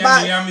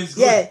Shabada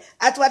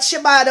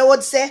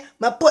would say,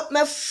 I put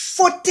my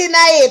foot in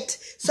it.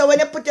 So when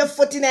you put your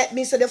foot in it,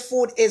 means that the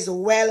food is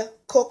well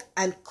cooked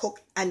and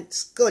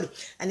it's good.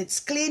 And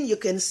it's clean. You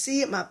can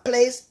see my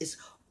place is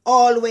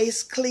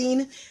always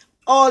clean.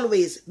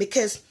 Always.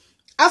 Because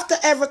after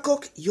every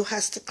cook, you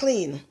have to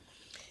clean.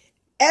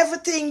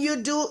 Everything you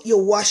do, you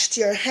washed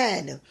your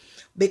hand.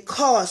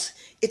 Because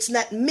it's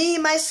not me,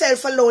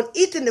 myself alone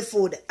eating the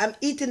food. I'm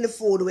eating the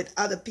food with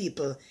other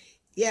people.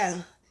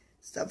 Yeah.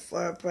 Stop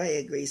for a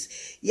prayer,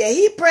 Grace. Yeah,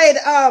 he prayed.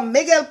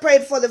 Miguel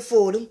prayed for the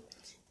food.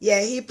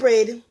 Yeah, he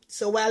prayed.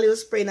 So while he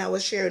was praying, I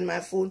was sharing my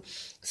food.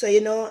 So,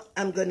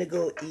 I'm going to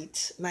go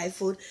eat my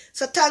food.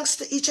 So thanks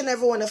to each and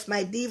every one of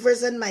my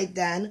divas and my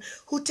Dan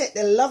who take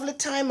the lovely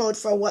time out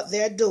for what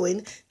they're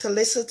doing to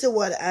listen to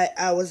what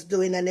I was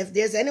doing. And if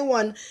there's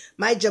anyone,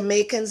 my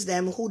Jamaicans,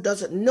 them, who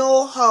doesn't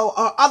know how,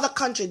 or other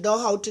country know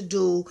how to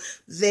do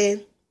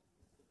the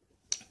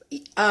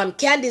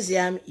Candice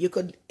Yam, you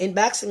could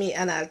inbox me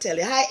and I'll tell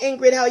you. Hi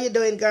Ingrid, how you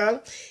doing,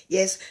 girl?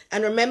 Yes,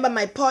 and remember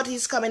my party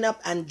is coming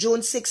up on June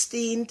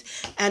 16th,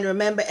 and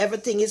remember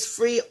everything is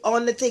free.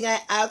 Only thing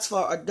I ask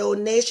for a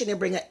donation. You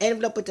bring an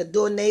envelope with a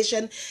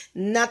donation.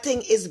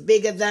 Nothing is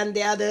bigger than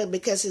the other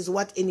because it's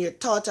what in your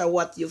thought or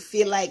what you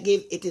feel like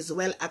give. It is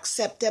well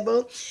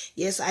acceptable.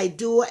 Yes, I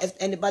do. If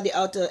anybody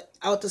out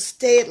of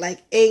state like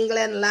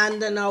England,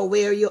 London, or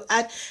where you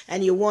at,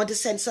 and you want to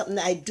send something,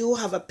 I do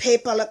have a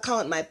PayPal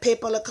account. My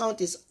PayPal account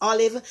is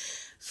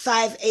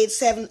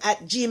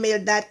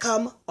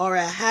olive587@gmail.com, or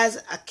it has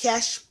a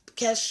cash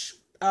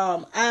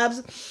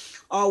apps,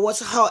 or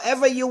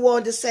however you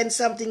want to send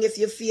something. If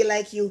you feel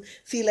like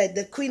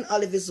the Queen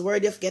Olive is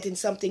worthy of getting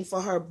something for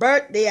her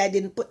birthday, I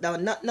didn't put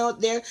down nothing out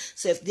there.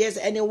 So if there's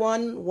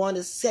anyone want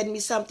to send me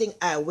something,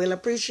 I will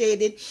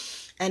appreciate it.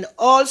 And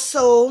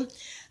also,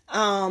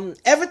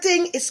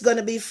 everything is going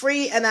to be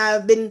free, and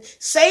I've been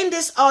saying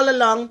this all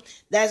along,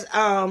 that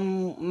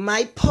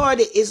my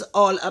party is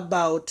all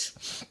about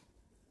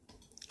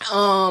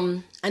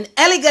an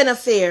elegant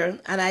affair.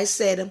 And I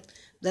said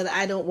that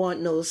I don't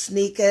want no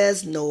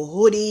sneakers, no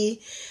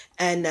hoodie,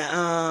 and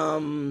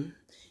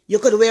you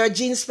could wear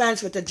jeans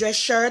pants with a dress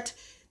shirt,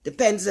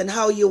 depends on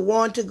how you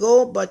want to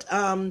go. But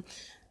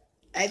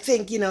I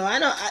think,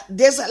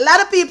 there's a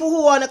lot of people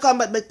who want to come,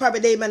 but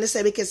probably they want to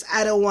say, because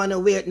I don't want to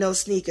wear no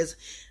sneakers.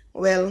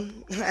 Well,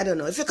 I don't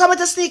know. If you come with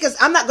the sneakers,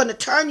 I'm not going to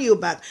turn you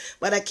back.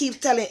 But I keep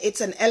telling you, it's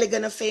an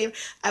elegant affair.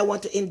 I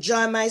want to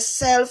enjoy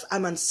myself.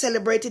 I'm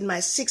celebrating my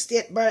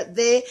 60th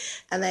birthday,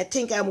 and I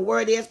think I'm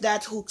worthy of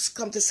that. Who's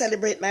come to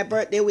celebrate my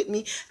birthday with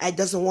me? I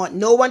doesn't want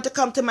no one to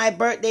come to my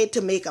birthday to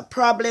make a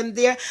problem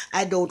there.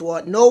 I don't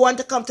want no one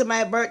to come to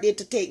my birthday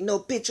to take no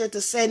picture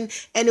to send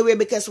anywhere,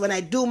 because when I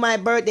do my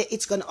birthday,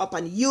 it's going to up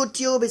on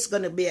YouTube. It's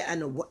going to be on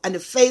the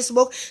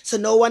Facebook. So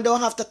no one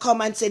don't have to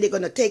come and say they're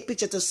going to take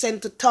picture to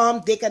send to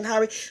Tom, Dick, and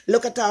Harry.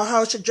 Look at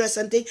how she dress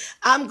and thing.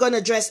 I'm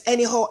gonna dress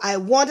anyhow I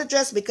want to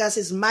dress, because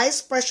it's my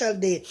special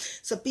day.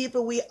 So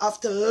people, we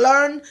have to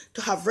learn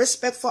to have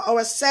respect for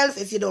ourselves.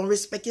 If you don't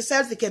respect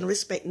yourself, you can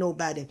respect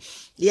nobody.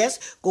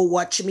 Yes, go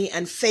watch me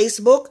on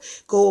Facebook,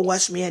 go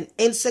watch me on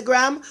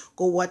Instagram,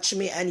 go watch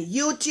me on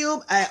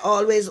YouTube. I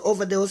always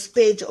over those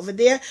page over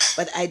there,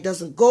 but I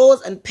doesn't go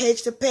and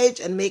page to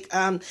page and make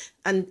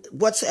and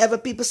whatsoever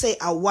people say,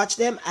 I watch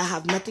them. I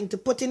have nothing to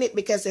put in it,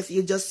 because if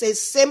you just say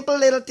simple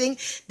little thing,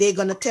 they're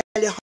gonna tell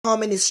you how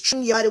many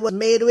strings your body was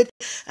made with,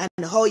 and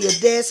how you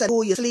dress, and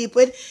who you sleep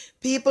with.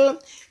 People,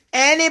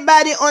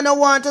 anybody wanna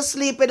want to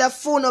sleep with a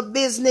phone of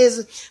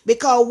business,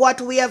 because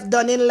what we have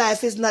done in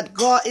life is not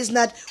God, is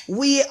not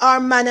we are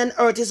man and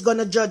earth is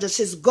gonna judge us.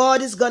 It's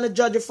God is gonna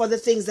judge us for the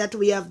things that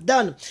we have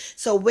done.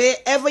 So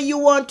wherever you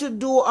want to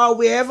do, or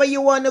wherever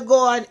you want to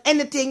go, and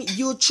anything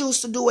you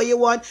choose to do what you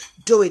want,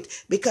 do it,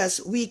 because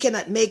we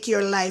cannot make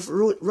your life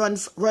run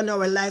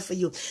our life for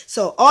you.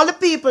 So all the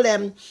people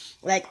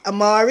like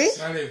Amari,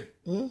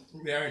 oh,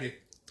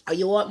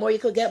 you want more, you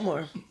could get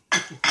more.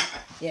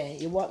 Yeah,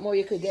 you want more,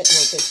 you could get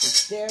more, because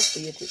it's there for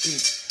you to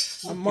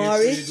eat.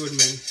 Amari, really good,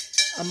 man.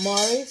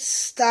 Amari,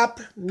 stop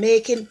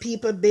making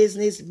people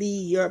business be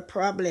your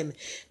problem,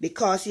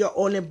 because you're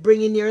only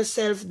bringing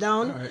yourself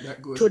down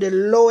to the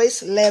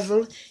lowest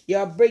level.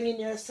 You're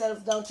bringing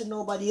yourself down to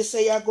nobody. You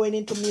say you're going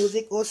into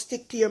music, go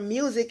stick to your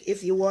music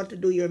if you want to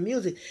do your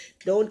music.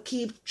 Don't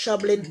keep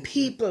troubling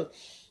people.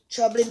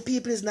 Troubling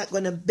people is not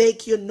going to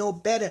make you no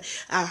better.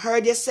 I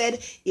heard you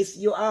said if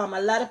you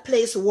a lot of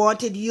places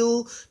wanted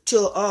you,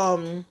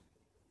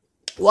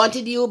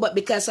 but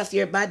because of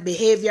your bad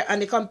behavior on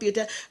the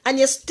computer, and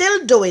you're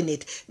still doing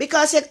it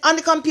because you're on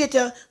the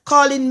computer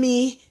calling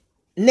me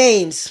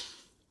names.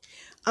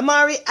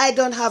 Amari, I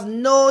don't have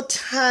no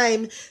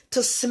time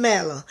to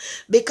smell,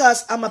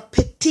 because I'm a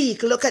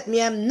petite. Look at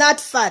me, I'm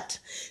not fat.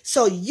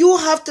 So you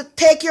have to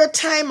take your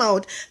time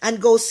out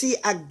and go see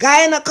a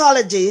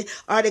gynecology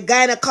or the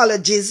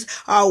gynecologist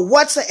or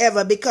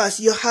whatsoever, because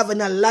you're having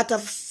a lot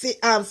of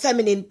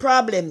feminine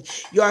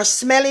problems. You're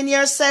smelling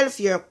yourself,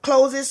 your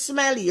clothes is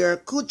smell, your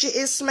coochie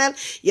is smell.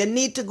 You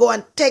need to go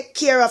and take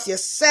care of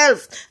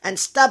yourself and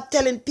stop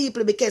telling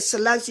people, because so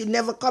long as you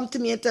never come to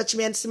me and touch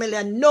me and smell,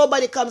 and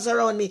nobody comes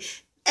around me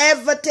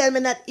ever tell me,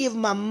 not even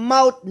my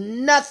mouth,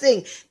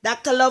 nothing.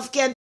 Dr. Love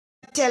can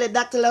tell you.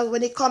 Dr. Love,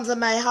 when he comes to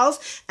my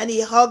house and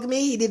he hugged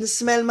me, he didn't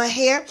smell my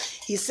hair.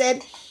 He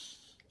said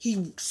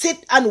he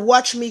sit and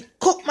watch me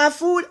cook my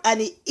food,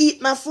 and he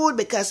eat my food,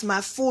 because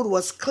my food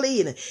was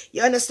clean.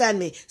 You understand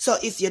me? So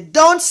if you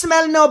don't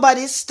smell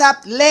nobody, stop,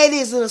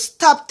 ladies,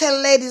 stop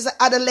telling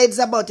other ladies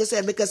about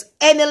yourself, because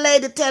any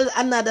lady tell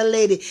another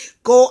lady,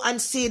 go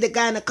and see the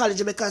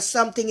gynecologist, because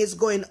something is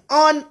going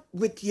on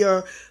with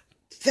your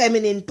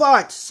feminine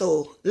part.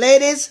 So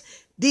ladies,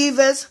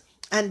 divas,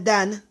 and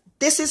Dan,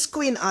 this is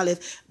Queen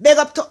Olive. Big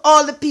up to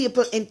all the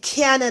people in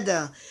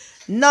Canada,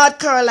 North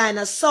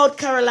Carolina, South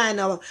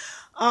Carolina,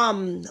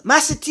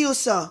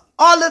 Massachusetts,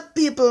 all the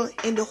people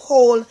in the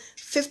whole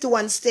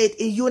 51 states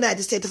in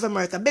United States of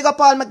America. Big up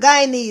all my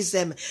Guyanese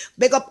them.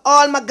 Big up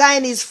all my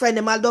Guyanese friend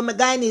them. Although my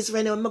Guyanese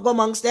friend them, I go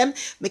amongst them,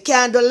 me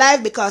can't do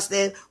live because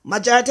the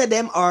majority of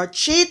them are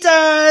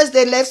cheaters.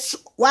 They left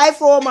wife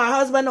home or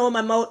husband home.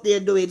 I'm out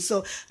there doing.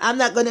 So I'm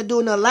not going to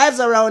do no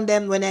lives around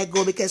them when I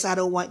go because I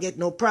don't want to get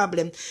no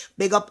problem.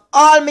 Big up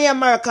all me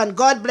American.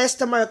 God bless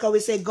America.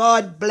 We say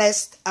God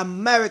bless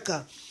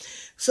America.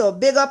 So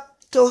big up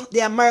to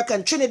the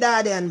American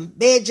Trinidad and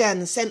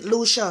Bajan, St.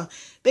 Lucia.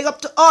 Big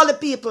up to all the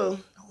people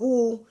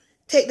who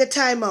take the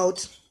time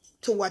out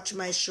to watch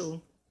my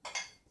show.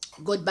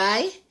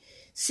 Goodbye.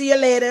 See you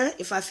later.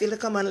 If I feel to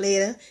come on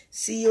later,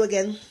 see you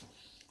again.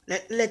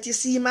 Let you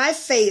see my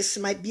face,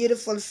 my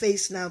beautiful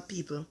face now,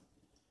 people.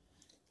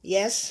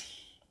 Yes.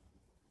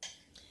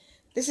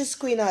 This is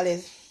Queen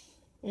Olive.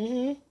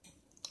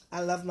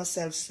 I love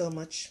myself so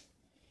much.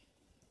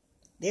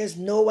 There's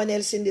no one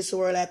else in this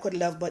world I could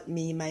love but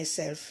me,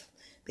 myself.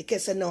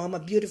 Because I know I'm a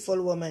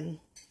beautiful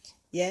woman.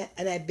 Yeah,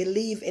 and I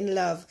believe in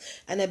love.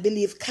 And I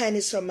believe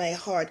kindness from my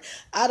heart.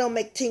 I don't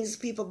make things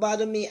people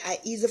bother me. I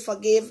easily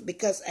forgive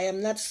because I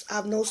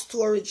have no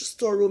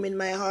storeroom in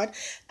my heart.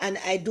 And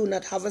I do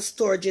not have a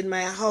storage in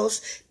my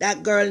house.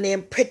 That girl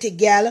named Pretty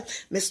Gal,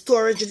 me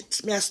store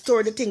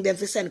the thing them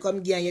for send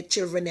come give your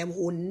children them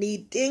who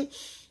need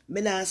things.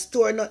 Me not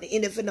store nothing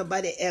in it for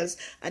nobody else.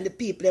 And the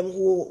people them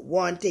who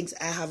want things,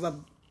 I have a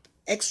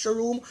extra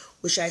room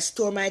which I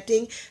store my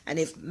thing. And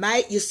if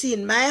you see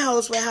in my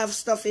house where I have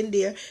stuff in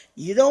there,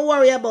 you don't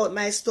worry about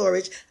my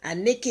storage.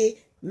 And Nikki,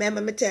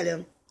 remember me tell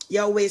you,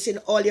 you're wasting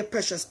all your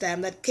precious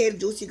time. That kale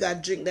juice, you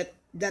gotta drink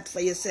that for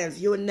yourself.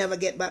 You will never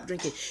get back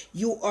drinking.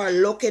 You are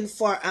looking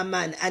for a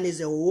man, and is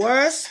the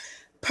worst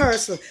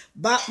person.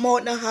 Back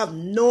mouth now have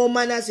no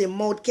manners. His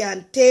mouth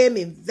can't tame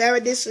him. Very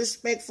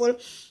disrespectful.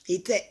 He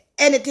take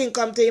anything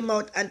come to him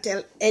out and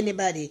tell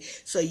anybody.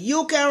 So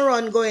you can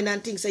run going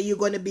and think so you're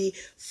going to be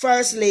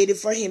first lady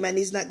for him and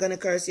he's not going to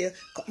curse you.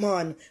 Come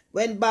on.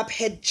 When Bob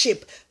head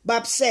chip,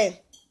 Bob say,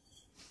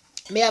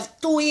 me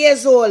have 2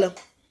 years old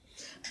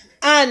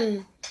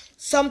and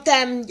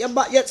sometimes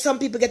some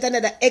people get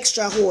another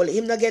extra hole.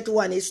 Him not get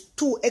one. It's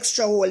 2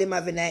 extra hole him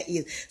have in his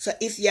ears. So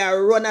if you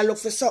run and look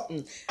for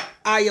something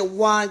or you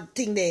want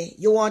thing there,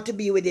 you want to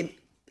be with him,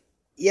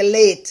 you're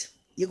late.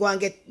 You're going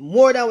to get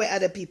more than what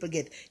other people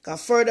get.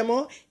 Because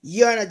furthermore,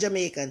 you're not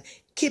Jamaican.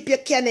 Keep your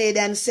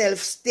Canadian self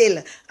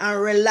still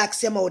and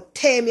relax your mouth,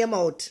 tame your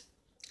mouth,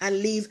 and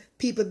leave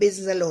people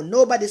business alone.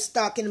 Nobody's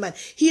stalking man.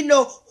 He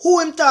know who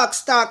him talk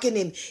stalking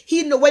him.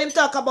 He know when him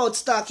talk about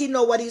stalk, he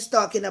know what he's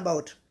talking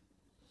about.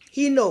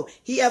 He know.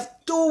 He have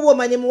 2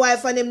 women, him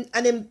wife and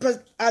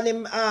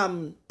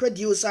him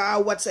producer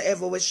or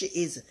whatsoever what she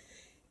is.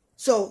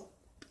 So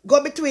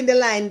go between the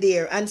line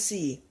there and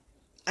see.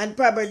 And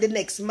probably the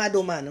next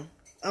madwoman.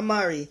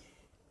 Amari,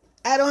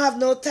 I don't have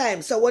no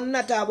time, so we're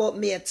not talking about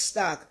me at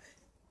stock.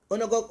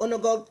 Wanna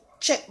go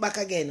check back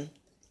again.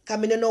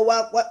 Cause I don't know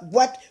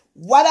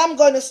what I'm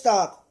gonna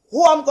stock,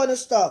 who I'm gonna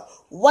stock,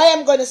 why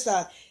I'm gonna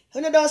stock.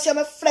 You don't see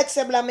I'm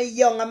flexible, I'm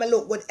young, I'm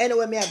look good.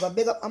 Anyway, me I go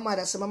big up my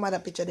mother. So my mother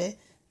picture there.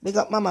 Big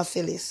up Mama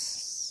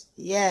Phyllis.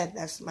 Yeah,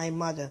 that's my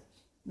mother.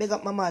 Big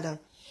up my mother.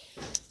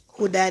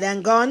 Who died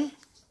and gone.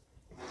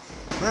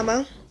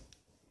 Mama.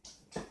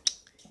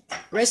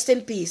 Rest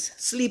in peace.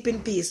 Sleep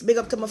in peace. Big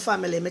up to my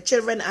family, my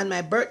children, and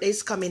my birthday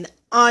is coming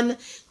on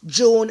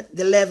June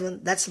the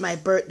 11th. That's my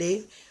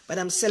birthday. But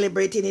I'm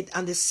celebrating it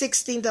on the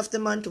 16th of the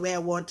month where I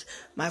want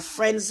my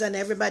friends and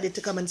everybody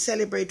to come and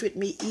celebrate with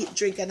me, eat,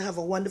 drink, and have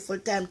a wonderful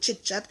time,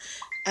 chit-chat.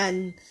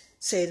 And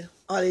said,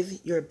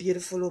 Olive, you're a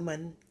beautiful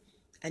woman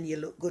and you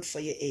look good for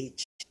your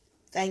age.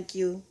 Thank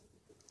you.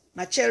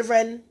 My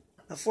children,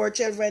 my 4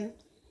 children,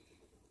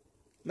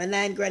 my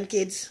 9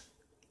 grandkids,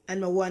 and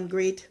my 1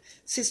 great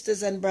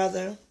sisters and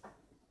brother,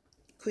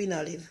 Queen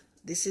Olive.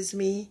 This is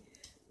me.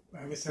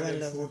 I'm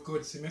food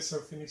good. See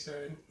myself finish.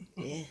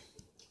 Yeah.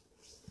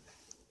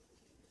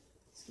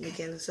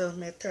 Miguel, so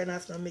I turn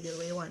off now, Miguel,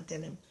 what you want to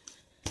tell him?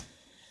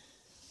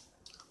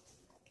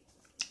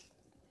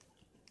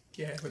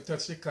 Yeah, but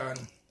touch the can.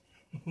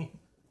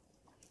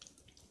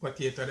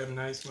 Potato them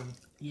nice one.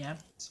 Yeah,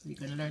 so you're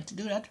going to learn to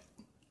do that.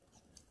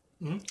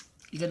 Hmm?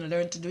 You're going to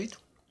learn to do it.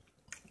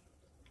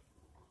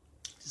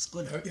 It's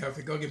good. You have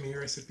to go give me a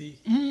recipe.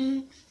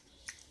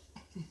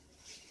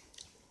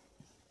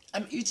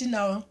 I'm eating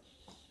now.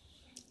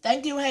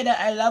 Thank you, Heather.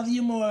 I love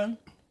you more.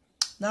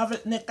 Now,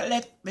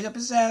 Nicolette, big up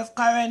yourself.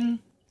 Karen.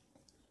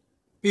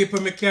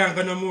 People, me can't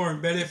go no more.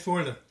 Belly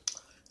full.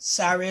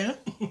 Cyril.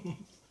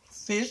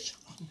 Fish.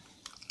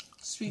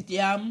 Sweet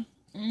yam.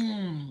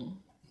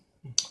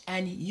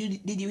 And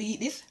did you eat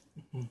this?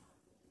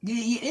 Did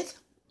you eat it?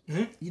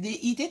 Did you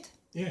eat it?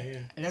 Yeah.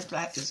 Let's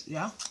like this,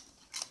 yeah?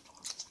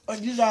 Oh,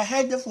 these are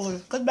healthy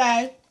food.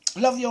 Goodbye.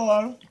 Love you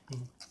all.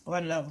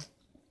 One love.